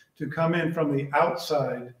resources to come in from the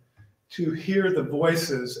outside to hear the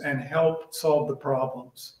voices and help solve the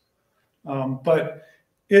problems. But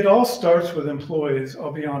it all starts with employees,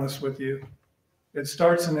 I'll be honest with you. It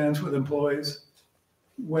starts and ends with employees.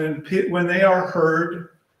 When they are heard,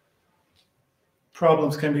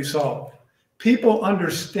 problems can be solved. People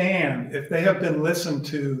understand, if they have been listened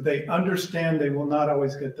to, they understand they will not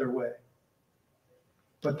always get their way,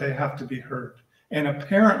 but they have to be heard. And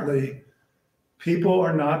apparently, people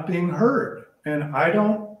are not being heard. And I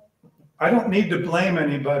don't need to blame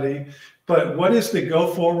anybody, but what is the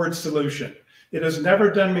go forward solution? It has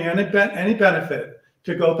never done me any benefit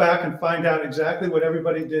to go back and find out exactly what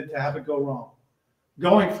everybody did to have it go wrong.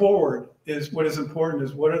 Going forward is what is important,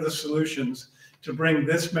 is what are the solutions to bring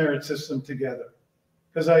this merit system together?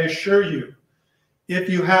 Because I assure you, if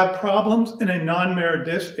you have problems in a merit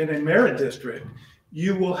district,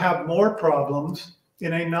 you will have more problems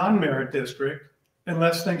in a non-merit district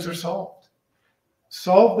unless things are solved.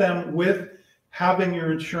 Solve them with having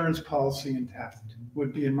your insurance policy intact,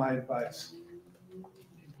 would be my advice.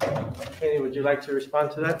 Kenny, would you like to respond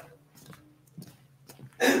to that?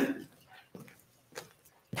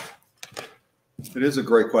 It is a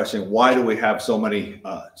great question. Why do we have so many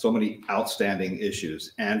outstanding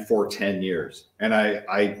issues, and for 10 years? And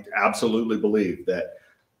I absolutely believe that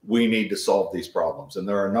we need to solve these problems, and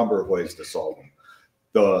there are a number of ways to solve them.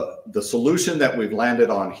 The solution that we've landed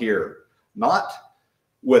on here, not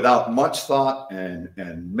without much thought and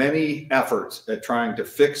many efforts at trying to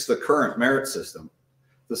fix the current merit system,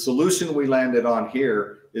 the solution we landed on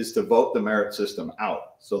here is to vote the merit system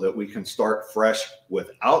out so that we can start fresh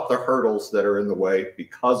without the hurdles that are in the way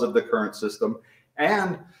because of the current system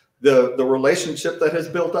and the relationship that has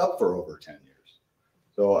built up for over 10 years.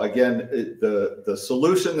 So again, the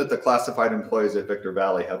solution that the classified employees at Victor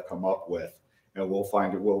Valley have come up with, and we'll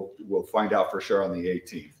find out for sure on the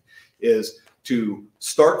 18th, is to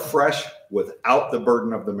start fresh without the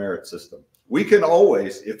burden of the merit system. We can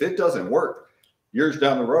always, if it doesn't work, years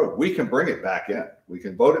down the road, we can bring it back in. We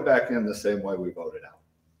can vote it back in the same way we voted out.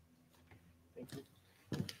 Thank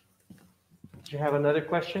you. Do you have another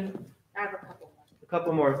question? I have a couple more. A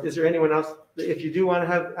couple more. Is there anyone else? If you do want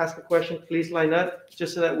to ask a question, please line up,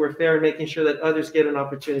 just so that we're fair and making sure that others get an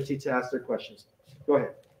opportunity to ask their questions. Go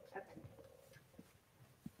ahead. Okay.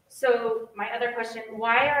 So my other question,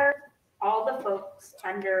 why are all the folks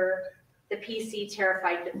under the PC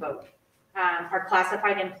terrified to vote? Our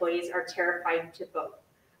classified employees are terrified to vote.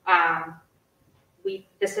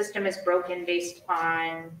 The system is broken based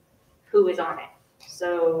on who is on it.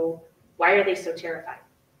 So why are they so terrified?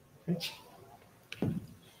 Just a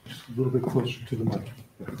little bit closer to the mic.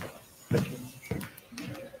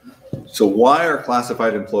 So why are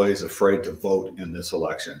classified employees afraid to vote in this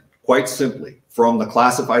election? Quite simply, from the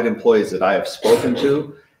classified employees that I have spoken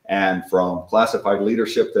to and from classified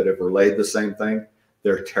leadership that have relayed the same thing,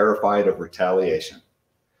 they're terrified of retaliation.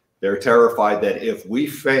 They're terrified that if we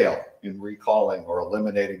fail in recalling or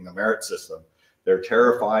eliminating the merit system, they're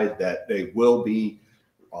terrified that they will be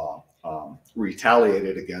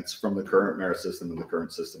retaliated against from the current merit system and the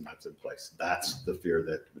current system that's in place. That's the fear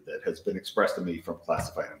that has been expressed to me from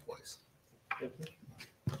classified employees. Thank you.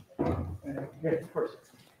 Yeah, of course.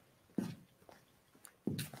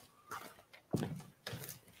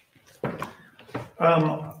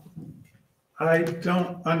 I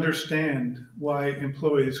don't understand why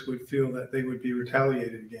employees would feel that they would be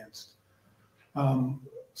retaliated against.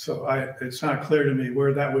 So it's not clear to me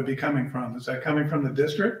where that would be coming from. Is that coming from the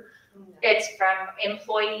district? It's from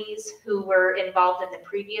employees who were involved in the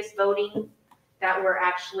previous voting that were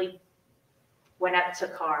actually went up to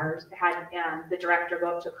cars, had the director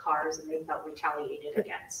go up to cars, and they felt retaliated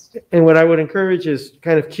against. And what I would encourage is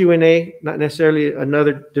kind of Q&A, not necessarily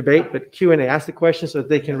another debate, but Q&A. Ask the question so that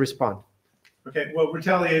they can respond. Okay, well,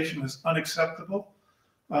 retaliation is unacceptable.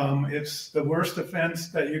 It's the worst offense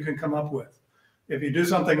that you can come up with. If you do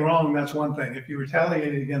something wrong, that's one thing. If you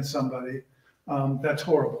retaliate against somebody, that's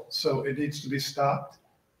horrible. So it needs to be stopped,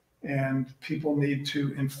 and people need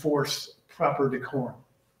to enforce proper decorum.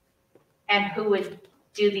 And who would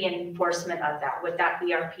do the enforcement of that? Would that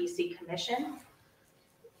be our PC commission?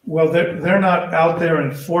 Well, they're not out there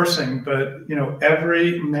enforcing, but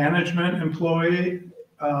every management employee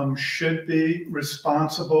should be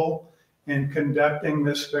responsible in conducting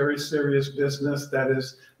this very serious business that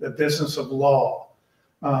is the business of law.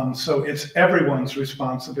 So it's everyone's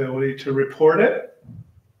responsibility to report it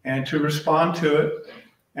and to respond to it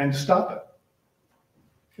and stop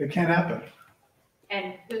it. It can't happen.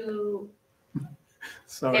 And who,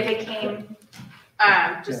 Sorry. if it came,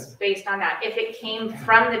 just based on that, if it came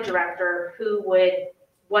from the director,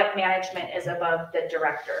 what management is above the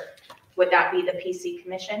director? Would that be the PC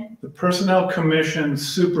commission? The Personnel Commission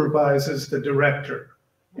supervises the director.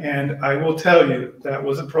 And I will tell you, that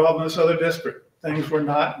was a problem in this other district. Things were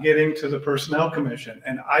not getting to the Personnel Commission.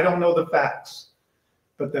 And I don't know the facts,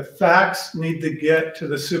 but the facts need to get to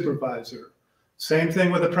the supervisor. Same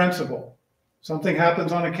thing with the principal. Something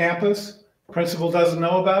happens on a campus, principal doesn't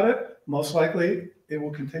know about it, most likely it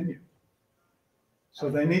will continue. So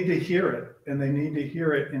they need to hear it, and they need to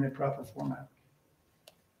hear it in a proper format.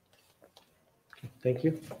 Thank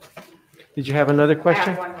you. Did you have another I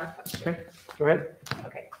question? have one more question. Okay, go ahead.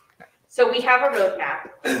 Okay. So we have a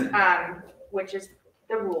roadmap, which is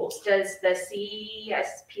the rules. Does the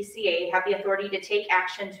CSPCA have the authority to take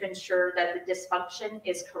action to ensure that the dysfunction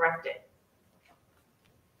is corrected?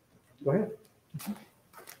 Go ahead.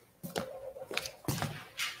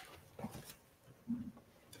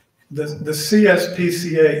 The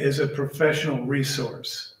CSPCA is a professional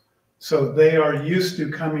resource. So they are used to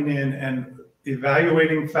coming in and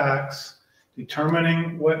evaluating facts,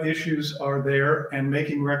 determining what issues are there, and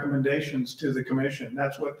making recommendations to the commission.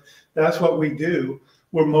 That's what we do.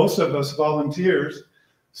 We're most of us volunteers.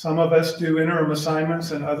 Some of us do interim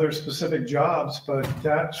assignments and other specific jobs, but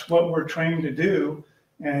that's what we're trained to do.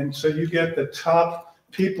 And so you get the top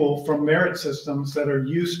people from merit systems that are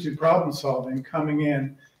used to problem solving coming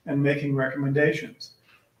in and making recommendations.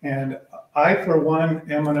 And I, for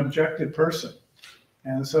one, am an objective person.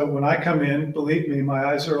 And so when I come in, believe me, my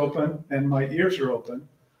eyes are open and my ears are open.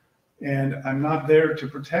 And I'm not there to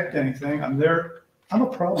protect anything. I'm a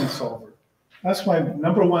problem solver. That's my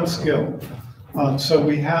number one skill. So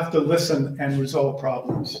we have to listen and resolve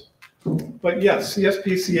problems. But yes,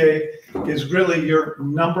 CSPCA is really your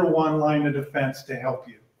number one line of defense to help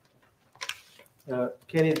you.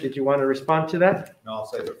 Kenny, did you want to respond to that? No, I'll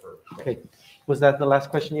save it for. Okay. Was that the last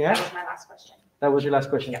question you That had? was my last question. That was your last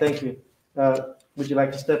question. Yeah. Thank you. Would you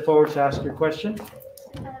like to step forward to ask your question?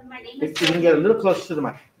 My name If is you can get a little closer to the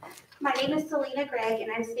mic. My name is Selena Gregg,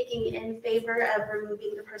 and I'm speaking in favor of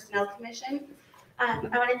removing the Personnel Commission. I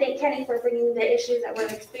want to thank Kenny for bringing the issues that we're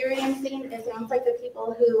experiencing. It sounds like the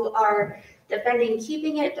people who are defending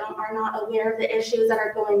keeping it are not aware of the issues that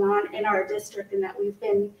are going on in our district and that we've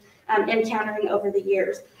been encountering over the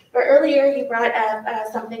years. But earlier you brought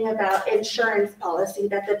up something about insurance policy,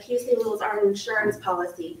 that the PC rules are an insurance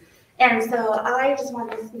policy. And so I just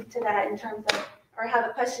wanted to speak to that in terms of, or have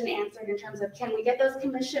a question answered in terms of, can we get those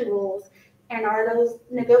commission rules and are those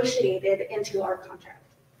negotiated into our contract?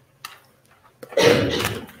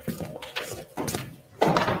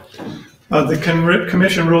 The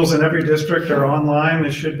commission rules in every district are online.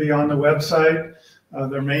 They should be on the website.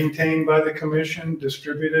 They're maintained by the commission,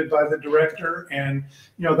 distributed by the director. And,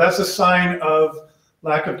 that's a sign of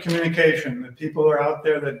lack of communication, that people are out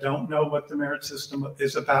there that don't know what the merit system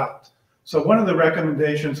is about. So one of the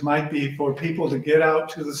recommendations might be for people to get out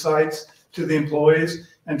to the sites, to the employees,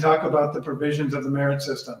 and talk about the provisions of the merit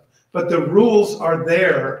system. But the rules are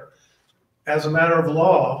there as a matter of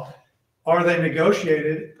law. Are they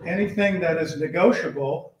negotiated? Anything that is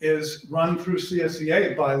negotiable is run through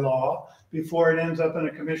CSEA by law before it ends up in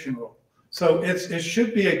a commission rule. So it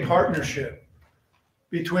should be a partnership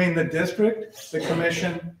between the district, the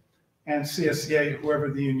commission, and CSEA, whoever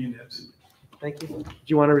the union is. Thank you. Do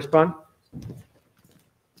you want to respond?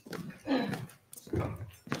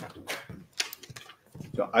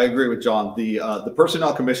 I agree with John. The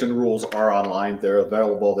Personnel Commission rules are online. They're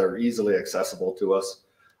available. They're easily accessible to us.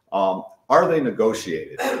 Are they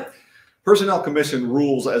negotiated? Personnel Commission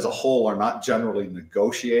rules as a whole are not generally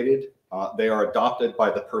negotiated. They are adopted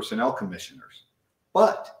by the personnel commissioners.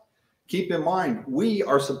 But keep in mind, we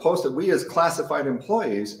as classified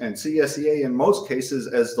employees, and CSEA in most cases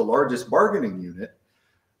as the largest bargaining unit,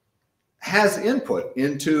 has input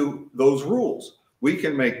into those rules. We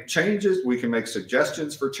can make changes, we can make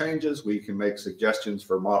suggestions for changes, we can make suggestions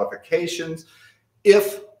for modifications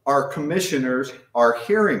if our commissioners are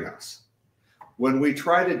hearing us. When we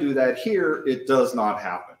try to do that here, it does not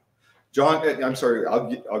happen. John, I'm sorry,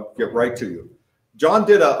 I'll get right to you. John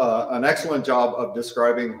did an excellent job of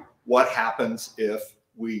describing what happens if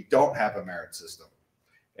we don't have a merit system.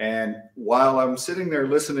 And while I'm sitting there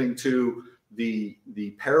listening to the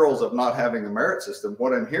perils of not having a merit system,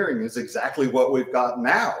 what I'm hearing is exactly what we've got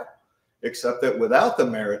now, except that without the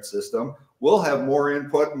merit system, we'll have more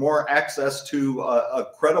input, more access to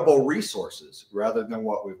credible resources rather than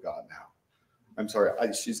what we've got now. I'm sorry,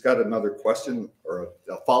 she's got another question or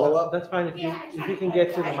a follow-up. That's fine. If you can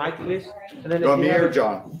get to the mic, please. And then You want if me you or have,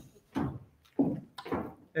 John?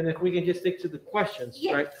 and if we can just stick to the questions,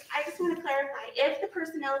 Yes, right? I just want to clarify, if the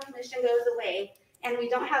Personnel Commission goes away and we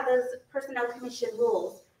don't have those Personnel Commission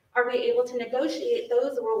rules, are we able to negotiate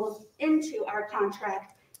those rules into our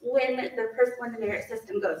contract when the merit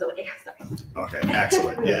system goes away? Sorry. Okay,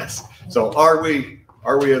 excellent, yes. So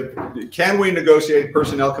can we negotiate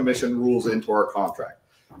Personnel Commission rules into our contract?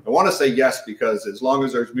 I want to say yes, because as long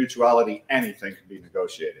as there's mutuality, anything can be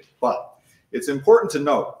negotiated. But it's important to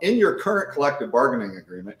note, in your current collective bargaining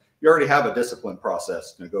agreement, you already have a discipline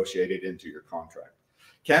process negotiated into your contract.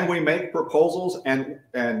 Can we make proposals? And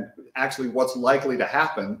actually what's likely to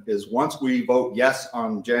happen is once we vote yes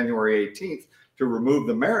on January 18th to remove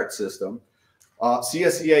the merit system,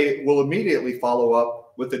 CSEA will immediately follow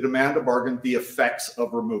up with the demand to bargain the effects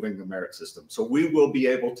of removing the merit system. So we will be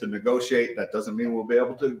able to negotiate. That doesn't mean we'll be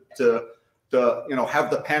able to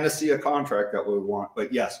have the panacea contract that we want,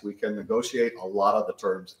 but yes, we can negotiate a lot of the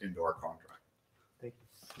terms into our contract. Thank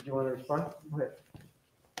you. Did you want to respond? Go ahead.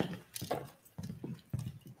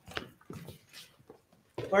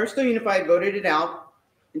 Barstow Unified voted it out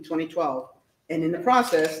in 2012. And in the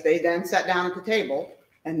process, they then sat down at the table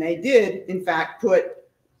and they did, in fact, put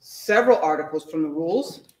several articles from the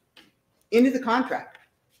rules into the contract.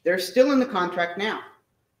 They're still in the contract now,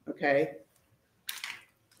 okay?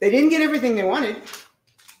 They didn't get everything they wanted,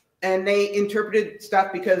 and they interpreted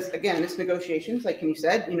stuff because, again, it's negotiations, like Kenny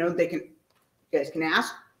said, you guys can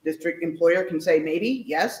ask, district employer can say maybe,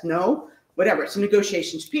 yes, no, whatever. It's a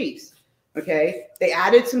negotiations piece, okay? They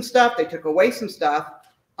added some stuff, they took away some stuff.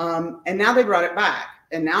 And now they brought it back.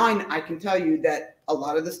 And now I can tell you that a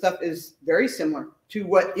lot of the stuff is very similar to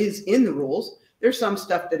what is in the rules. There's some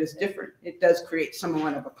stuff that is different. It does create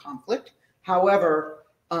somewhat of a conflict. However,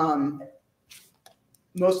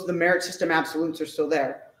 most of the merit system absolutes are still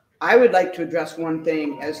there. I would like to address one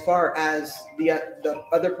thing as far as the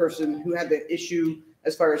other person who had the issue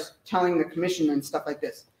as far as telling the commission and stuff like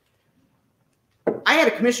this. I had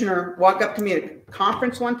a commissioner walk up to me at a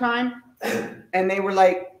conference one time, and they were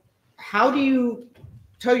like, how do you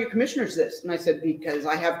tell your commissioners this? And I said, because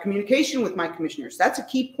I have communication with my commissioners. That's a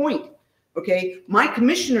key point. Okay. My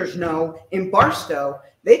commissioners know in Barstow,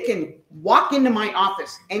 they can walk into my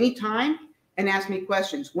office anytime and ask me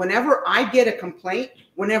questions. Whenever I get a complaint,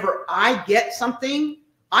 whenever I get something,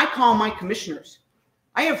 I call my commissioners.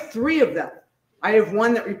 I have 3 of them. I have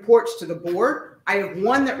one that reports to the board. I have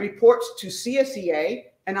one that reports to CSEA,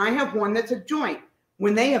 and I have one that's a joint.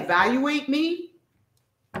 When they evaluate me,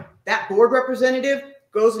 that board representative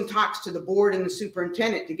goes and talks to the board and the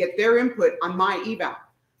superintendent to get their input on my eval.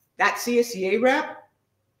 That CSEA rep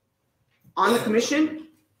on the commission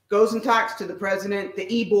goes and talks to the president,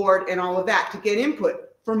 the e-board, and all of that to get input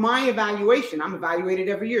for my evaluation. I'm evaluated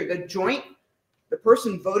every year. The joint, the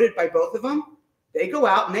person voted by both of them, they go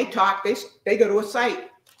out and they talk. They go to a site,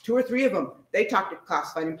 2 or 3 of them. They talk to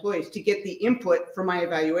classified employees to get the input for my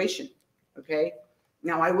evaluation. Okay.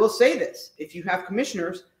 Now I will say this: if you have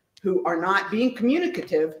commissioners who are not being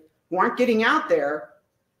communicative, who aren't getting out there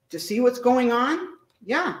to see what's going on,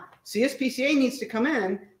 yeah, CSPCA needs to come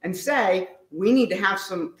in and say, we need to have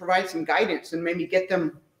provide some guidance and maybe get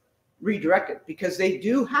them redirected, because they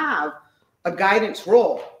do have a guidance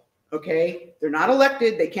role. Okay. They're not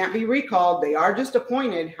elected. They can't be recalled. They are just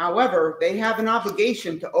appointed. However, they have an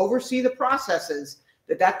obligation to oversee the processes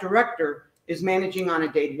that director is managing on a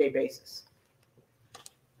day-to-day basis.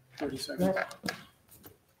 30 seconds.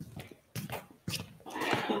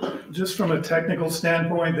 Just from a technical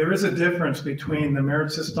standpoint, there is a difference between the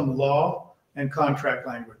merit system law and contract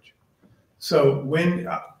language. So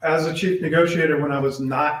as a chief negotiator, when I was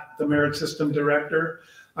not the merit system director,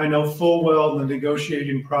 I know full well the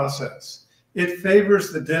negotiating process. It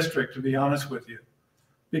favors the district, to be honest with you,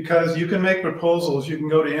 because you can make proposals, you can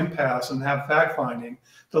go to impasse and have fact finding.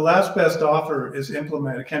 The last best offer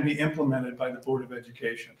can be implemented by the Board of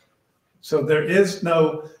Education. So there is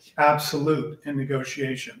no absolute in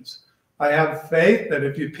negotiations. I have faith that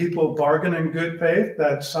if people bargain in good faith,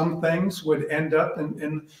 that some things would end up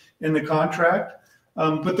in the contract.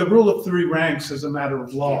 But the rule of 3 ranks is a matter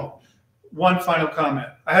of law. One final comment.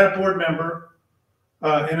 I had a board member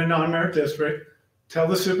in a non-merit district tell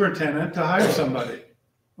the superintendent to hire somebody.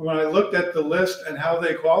 When I looked at the list and how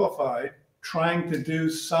they qualified, trying to do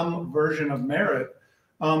some version of merit,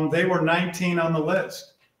 they were 19 on the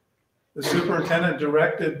list. The superintendent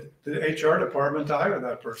directed the HR department to hire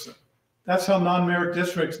that person. That's how non-merit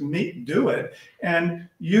districts do it. And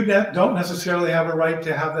you don't necessarily have a right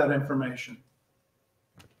to have that information.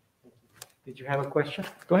 Did you have a question?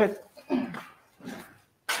 Go ahead.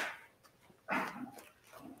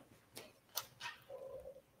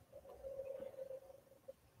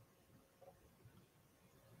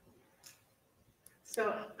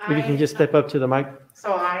 So If you can just step up to the mic.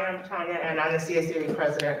 So I am Tanya, and I'm the CSEA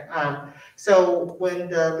president. So when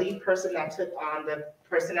the lead person that took on the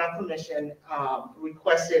personnel commission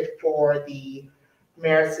requested for the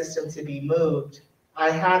merit system to be moved, I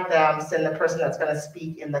had them send the person that's going to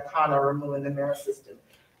speak in the con or removing the merit system.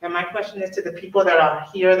 And my question is to the people that are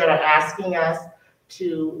here that are asking us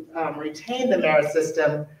to retain the merit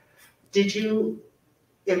system, did you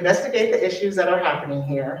investigate the issues that are happening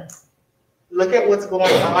here? Look at what's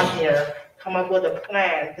going on here, come up with a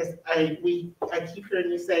plan, because I keep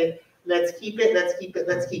hearing you say, let's keep it, let's keep it,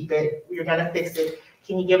 let's keep it. You're gonna fix it.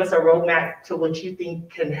 Can you give us a roadmap to what you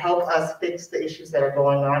think can help us fix the issues that are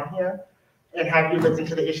going on here? And have you looked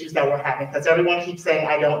into the issues that we're having? Because everyone keeps saying,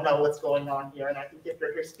 I don't know what's going on here. And I think if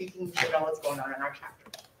you're here speaking, you should know what's going on in our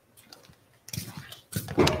chapter.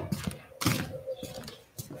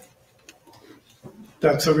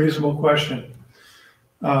 That's a reasonable question.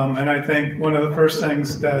 And I think one of the first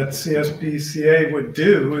things that CSPCA would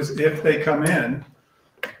do is, if they come in,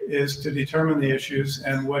 is to determine the issues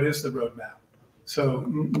and what is the roadmap. So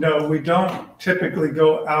no, we don't typically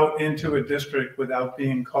go out into a district without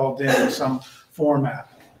being called in some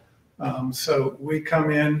format. So we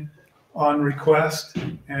come in on request,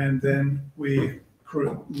 and then we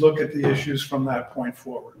look at the issues from that point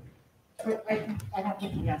forward. I don't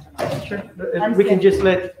think you answered my question. Sure. We can just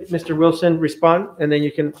let Mr. Wilson respond, and then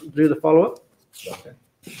you can do the follow-up. Okay.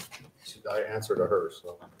 I answer to her,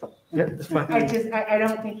 so. Yeah, that's fine. I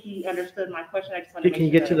don't think he understood my question. I just want to. Can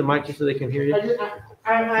you get to the mic just so they can hear you?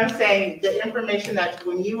 I'm saying the information that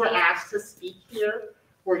when you were asked to speak here,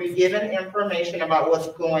 were you given information about what's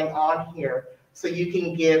going on here? So you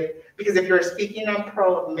can give, because if you're speaking on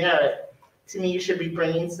pro merit, to me, you should be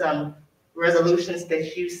bringing some resolutions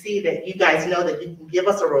that you see that you guys know that you can give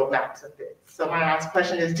us a roadmap to fix. So my last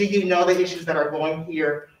question is, do you know the issues that are going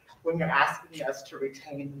here when you're asking us to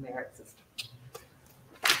retain the merit system?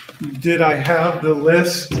 Did I have the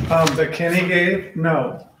list that Kenny gave?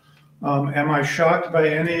 No. Am I shocked by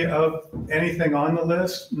anything on the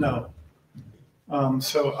list? No.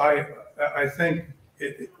 So I think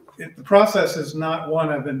the process is not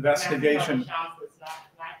one of investigation. Not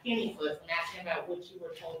Kenny's list, I'm asking about what you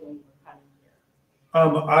were told when you were coming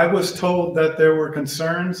here. I was told that there were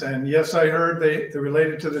concerns, and yes, I heard they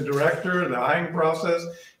related to the director, the hiring process.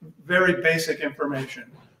 Very basic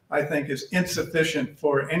information, I think, is insufficient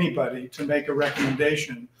for anybody to make a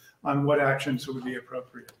recommendation on what actions would be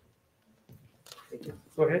appropriate.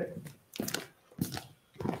 Go ahead.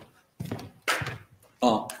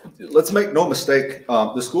 Let's make no mistake,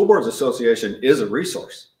 the School Boards Association is a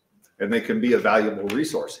resource, and they can be a valuable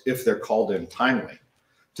resource if they're called in timely.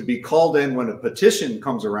 To be called in when a petition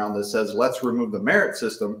comes around that says, let's remove the merit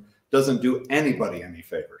system, doesn't do anybody any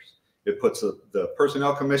favors. It puts the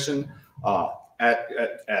Personnel Commission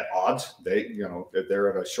at odds.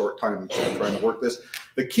 They're at a short time trying to work this.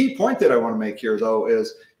 The key point that I want to make here, though,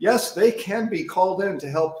 is yes, they can be called in to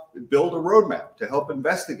help build a roadmap, to help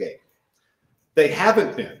investigate. They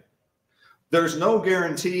haven't been. There's no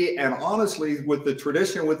guarantee, and honestly, with the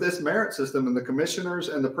tradition with this merit system and the commissioners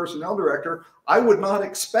and the personnel director, I would not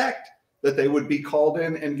expect that they would be called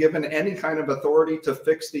in and given any kind of authority to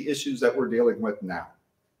fix the issues that we're dealing with now.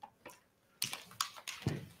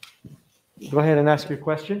 Go ahead and ask your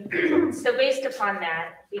question. So based upon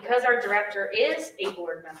that, because our director is a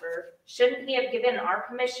board member, shouldn't he have given our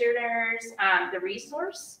commissioners the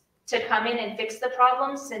resource to come in and fix the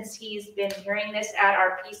problem, since he's been hearing this at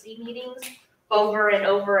our PC meetings over and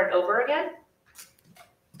over and over again?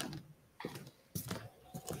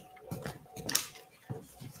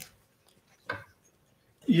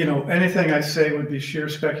 Anything I say would be sheer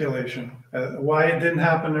speculation. Why it didn't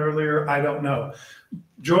happen earlier, I don't know.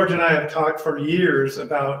 George and I have talked for years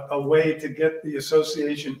about a way to get the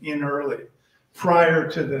association in early, prior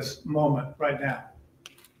to this moment right now.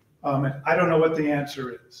 And I don't know what the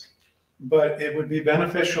answer is, but it would be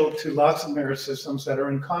beneficial to lots of merit systems that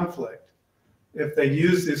are in conflict if they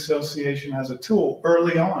use the association as a tool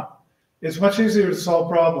early on. It's much easier to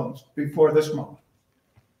solve problems before this moment.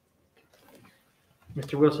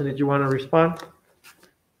 Mr. Wilson, did you want to respond?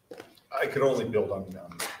 I could only build on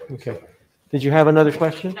that. Okay. Did you have another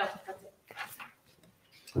question? No, that's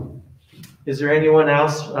it. Is there anyone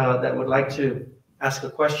else that would like to ask a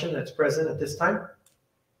question that's present at this time?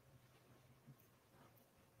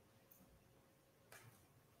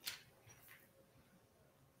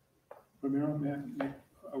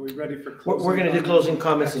 Are we ready for closing? We're going to do closing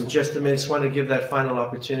comments in just a minute. Just want to give that final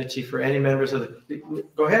opportunity for any members of the,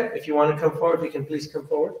 go ahead. If you want to come forward, you can please come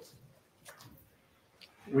forward.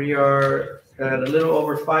 We are at a little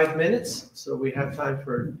over 5 minutes, so we have time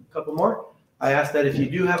for a couple more. I ask that if you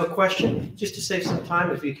do have a question, just to save some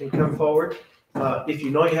time, if you can come forward. If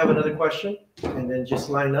you know you have another question, and then just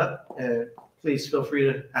line up, and please feel free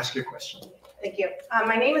to ask your question. Thank you.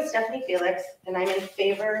 My name is Stephanie Felix, and I'm in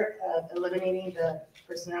favor of eliminating the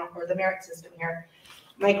personnel or the merit system here.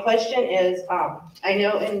 My question is, I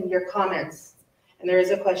know in your comments, and there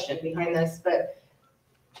is a question behind this, but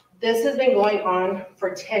this has been going on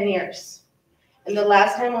for 10 years. And the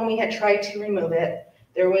last time when we had tried to remove it,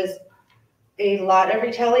 there was a lot of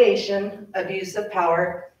retaliation, abuse of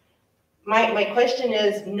power. My question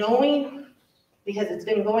is, knowing, because it's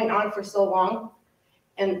been going on for so long,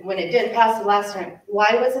 and when it didn't pass the last time,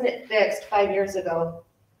 why wasn't it fixed 5 years ago?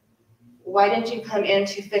 Why didn't you come in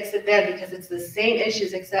to fix it then? Because it's the same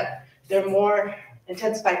issues, except they're more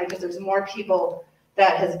intensified because there's more people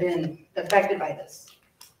that has been affected by this.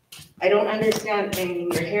 I don't understand, I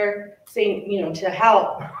mean, you're here saying, to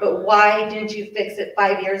help, but why didn't you fix it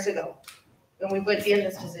 5 years ago? And we wouldn't be in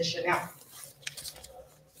this position now.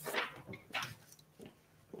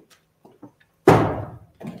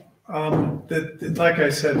 Like I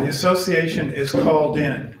said, the association is called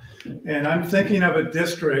in, and I'm thinking of a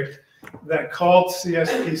district that called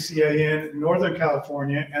CSPCA in Northern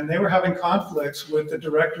California, and they were having conflicts with the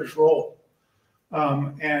director's role.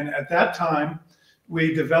 And at that time,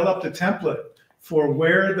 we developed a template for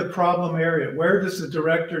where the problem area, where does the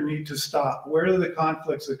director need to stop? Where do the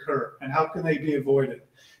conflicts occur and how can they be avoided?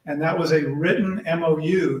 And that was a written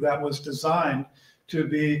MOU that was designed to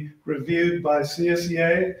be reviewed by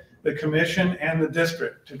CSEA, the commission, and the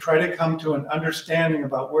district to try to come to an understanding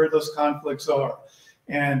about where those conflicts are.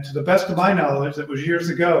 And to the best of my knowledge, it was years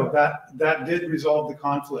ago, that did resolve the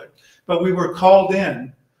conflict. But we were called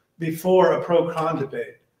in before a pro-con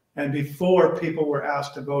debate and before people were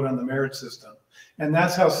asked to vote on the merit system. And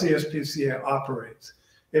that's how CSPCA operates.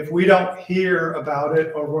 If we don't hear about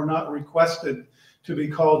it or we're not requested to be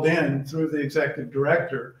called in through the executive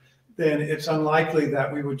director, then it's unlikely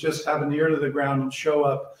that we would just have an ear to the ground and show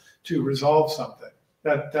up to resolve something.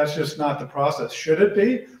 That's just not the process. Should it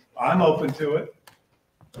be? I'm open to it.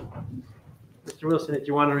 Mr. Wilson, if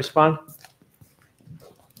you want to respond?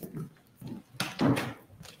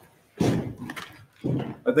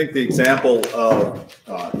 I think the example of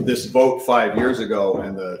this vote 5 years ago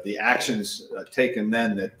and the actions taken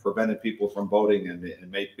then that prevented people from voting and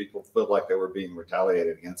made people feel like they were being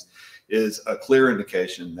retaliated against is a clear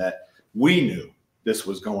indication that we knew this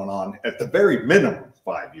was going on at the very minimum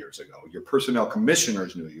 5 years ago. Your personnel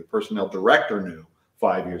commissioners knew, your personnel director knew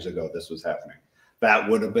 5 years ago this was happening. That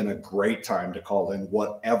would have been a great time to call in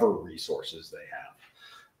whatever resources they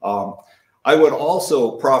have. I would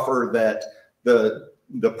also proffer that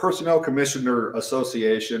the Personnel Commissioner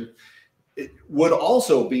Association would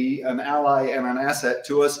also be an ally and an asset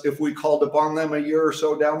to us if we called upon them a year or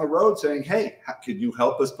so down the road saying, hey, can you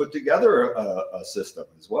help us put together a system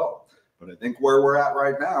as well? But I think where we're at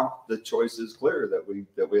right now, the choice is clear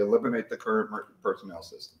that we eliminate the current personnel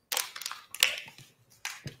system.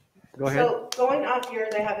 Go ahead. So going off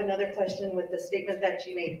yours, I have another question with the statement that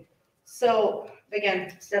you made. So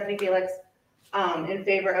again, Stephanie Felix, in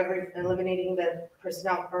favor of eliminating the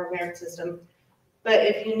personnel or merit system. But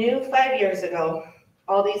if you knew 5 years ago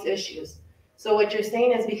all these issues, so what you're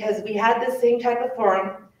saying is because we had the same type of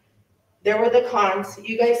forum, there were the cons,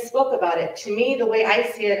 you guys spoke about it. To me, the way I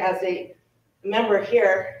see it as a member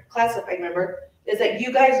here, classified member, is that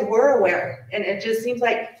you guys were aware, and it just seems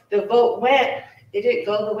like the vote went, it didn't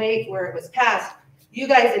go the way where it was passed. You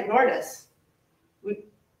guys ignored us.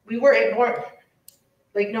 We were ignored,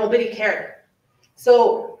 like nobody cared.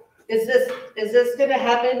 So is this going to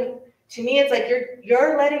happen? To me, it's like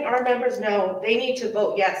you're letting our members know they need to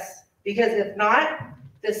vote yes, because if not,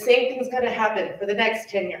 the same thing's going to happen for the next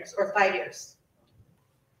 10 years or 5 years.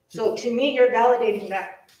 So to me, you're validating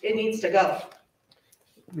that it needs to go.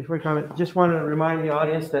 Before you comment, just want to remind the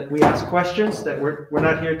audience that we ask questions, that we're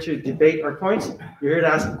not here to debate our points. You're here to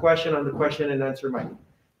ask a question on the question and answer mic.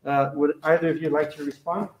 Would either of you like to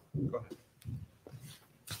respond? Go ahead.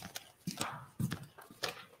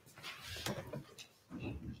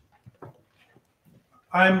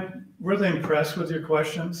 I'm really impressed with your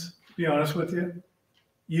questions, to be honest with you.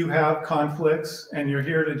 You have conflicts and you're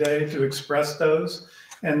here today to express those.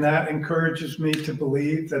 And that encourages me to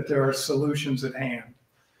believe that there are solutions at hand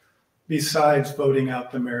besides voting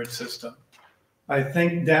out the merit system. I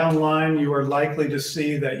think down line, you are likely to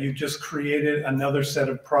see that you just created another set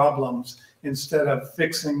of problems instead of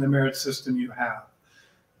fixing the merit system you have.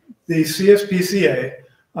 The CSPCA,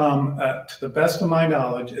 to the best of my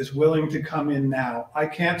knowledge, is willing to come in now. I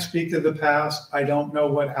can't speak to the past. I don't know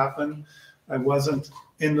what happened. I wasn't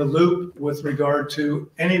in the loop with regard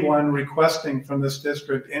to anyone requesting from this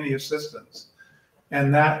district any assistance.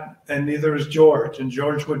 And neither is George, and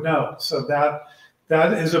George would know. So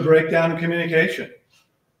that is a breakdown in communication.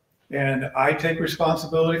 And I take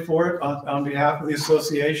responsibility for it on behalf of the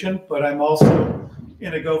association, but I'm also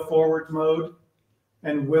in a go forward mode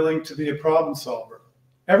and willing to be a problem solver.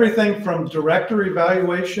 Everything from director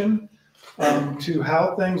evaluation to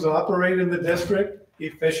how things operate in the district,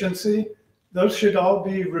 efficiency, those should all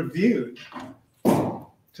be reviewed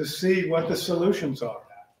to see what the solutions are.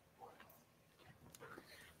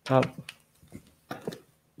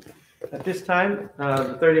 At this time,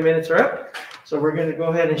 the 30 minutes are up, so we're going to go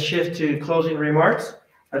ahead and shift to closing remarks.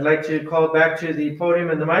 I'd like to call back to the podium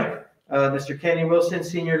and the mic, Mr. Kenny Wilson,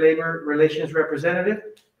 Senior Labor Relations Representative,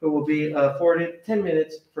 who will be afforded 10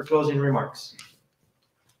 minutes for closing remarks.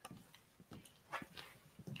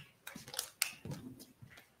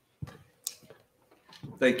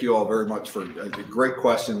 Thank you all very much for great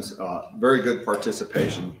questions, very good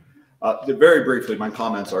participation. Very briefly, my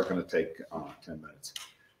comments are going to take 10 minutes.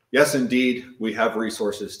 Yes, indeed, we have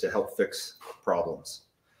resources to help fix problems.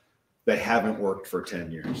 They haven't worked for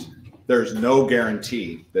 10 years. There's no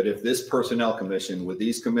guarantee that if this personnel commission with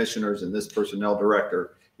these commissioners and this personnel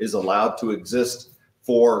director is allowed to exist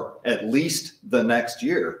for at least the next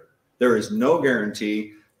year, there is no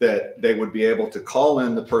guarantee that they would be able to call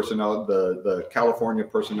in the personnel, the California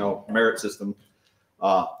Personnel Merit System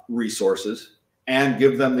resources and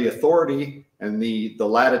give them the authority and the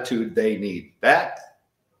latitude they need. That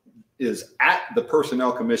is at the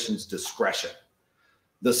Personnel Commission's discretion.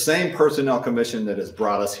 The same Personnel Commission that has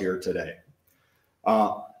brought us here today.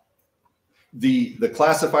 The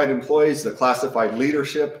classified employees, the classified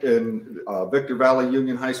leadership in Victor Valley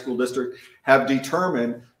Union High School District have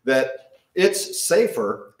determined that it's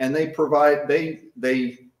safer, and they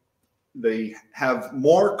have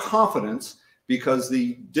more confidence because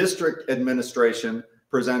the district administration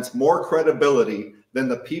presents more credibility than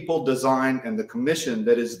the people design and the commission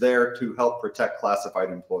that is there to help protect classified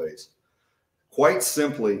employees. Quite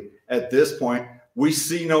simply, at this point, we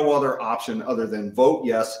see no other option other than vote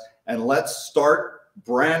yes, and let's start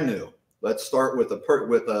brand new. Let's start with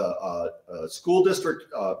a school district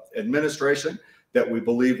administration that we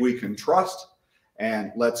believe we can trust,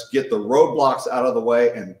 and let's get the roadblocks out of the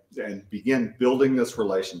way and begin building this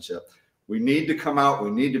relationship. We need to come out,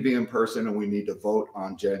 we need to be in person, and we need to vote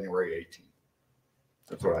on January 18th.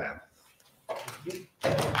 That's what I have.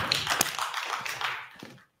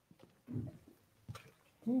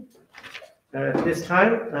 At this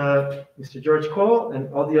time, Mr. George Cole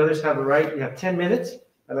and all the others have a right. You have 10 minutes.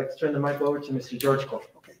 I'd like to turn the mic over to Mr. George Cole.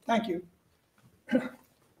 Okay, thank you.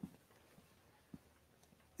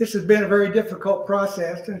 This has been a very difficult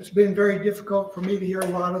process, and it's been very difficult for me to hear a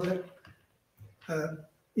lot of the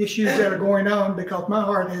issues that are going on, because my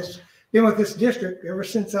heart has been with this district ever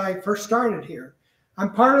since I first started here.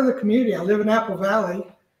 I'm part of the community. I live in Apple Valley.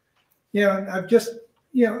 You know, I've just,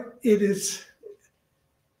 you know,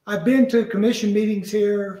 I've been to commission meetings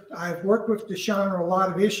here. I've worked with Deshawn on a lot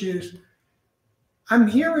of issues. I'm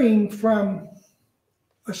hearing from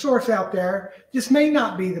a source out there, this may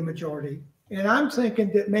not be the majority. And I'm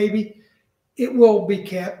thinking that maybe it will be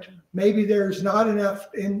kept. Maybe there's not enough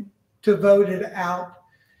to vote it out.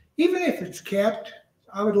 Even if it's kept,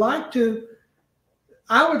 I would like to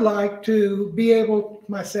be able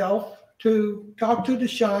myself to talk to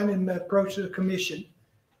Deshawn and approach the commission.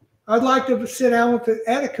 I'd like to sit down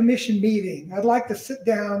at a commission meeting. I'd like to sit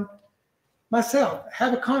down myself,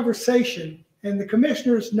 have a conversation, and the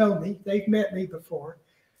commissioners know me. They've met me before.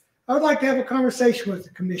 I would like to have a conversation with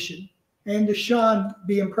the commission and Deshawn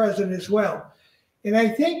being present as well. And I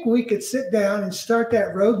think we could sit down and start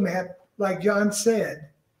that roadmap, like John said,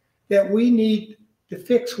 that we need to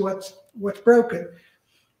fix what's broken.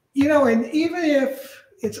 You know, and even if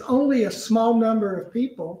it's only a small number of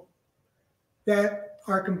people that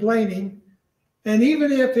are complaining, and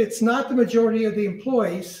even if it's not the majority of the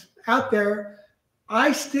employees out there,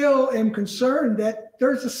 I still am concerned that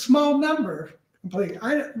there's a small number complaining.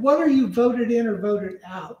 Whether you voted in or voted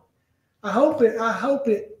out, I hope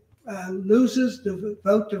it loses the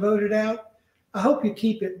vote to vote it out. I hope you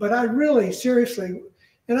keep it, but I really seriously,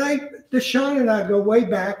 and Deshawn and I go way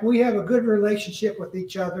back. We have a good relationship with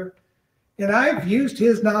each other, and I've used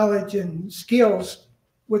his knowledge and skills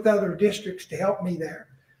with other districts to help me there.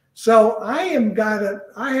 So I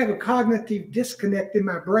have a cognitive disconnect in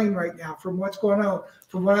my brain right now from what's going on,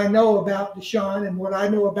 from what I know about Deshawn and what I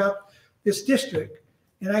know about this district.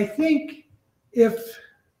 And I think if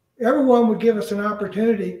everyone would give us an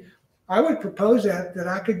opportunity, I would propose that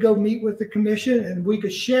I could go meet with the commission and we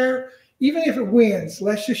could share, even if it wins,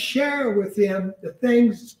 let's just share with them the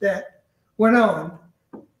things that went on.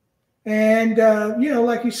 And, you know,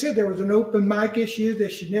 like you said, there was an open mic issue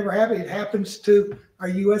that should never happen. It happens to our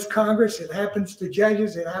U.S. Congress. It happens to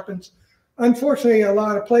judges. It happens, unfortunately, a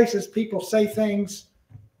lot of places people say things,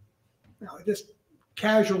 you know, just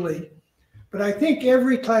casually. But I think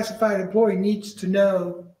every classified employee needs to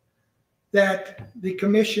know that the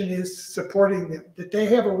commission is supporting them, that they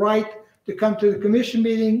have a right to come to the commission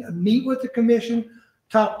meeting, meet with the commission,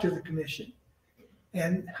 talk to the commission.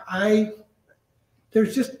 And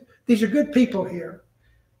these are good people here.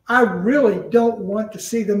 I really don't want to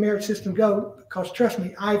see the merit system go, because trust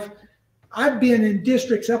me, I've been in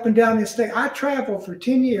districts up and down this state. I traveled for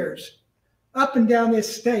 10 years up and down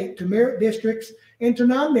this state to merit districts and to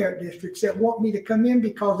non-merit districts that want me to come in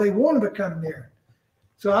because they want to become merit.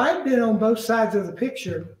 So I've been on both sides of the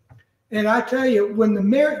picture. And I tell you, when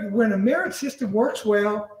a merit system works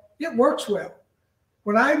well, it works well.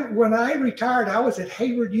 When I retired, I was at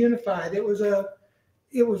Hayward Unified. It was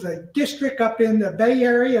a district up in the Bay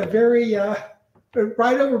Area,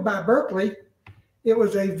 right over by Berkeley. It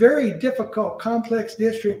was a very difficult, complex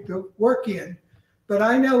district to work in. But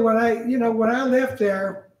I know when I left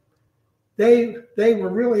there, they were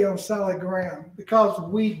really on solid ground, because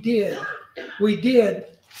we did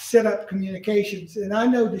set up communications. And I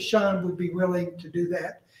know Deshawn would be willing to do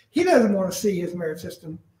that. He doesn't want to see his merit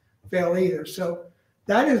system fail either. So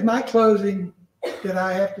that is my closing that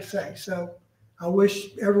I have to say. So I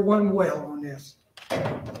wish everyone well on this.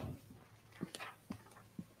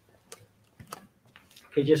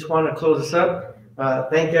 Okay, just want to close this up.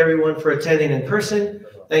 Thank everyone for attending in person.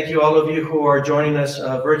 Thank you all of you who are joining us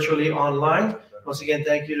virtually online. Once again,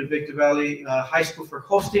 thank you to Victor Valley High School for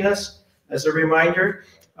hosting us. As a reminder,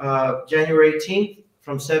 January 18th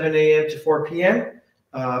from 7 a.m. to 4 p.m.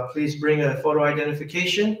 Please bring a photo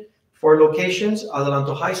identification. 4 locations: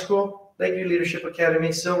 Adelanto High School, Lakeview Leadership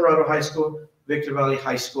Academy, Silverado High School, Victor Valley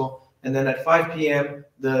High School. And then at 5 p.m.,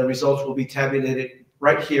 the results will be tabulated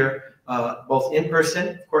right here, both in person,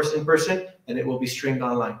 of course in person, and it will be streamed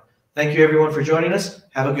online. Thank you everyone for joining us.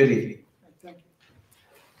 Have a good evening.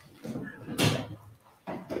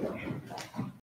 Thank you.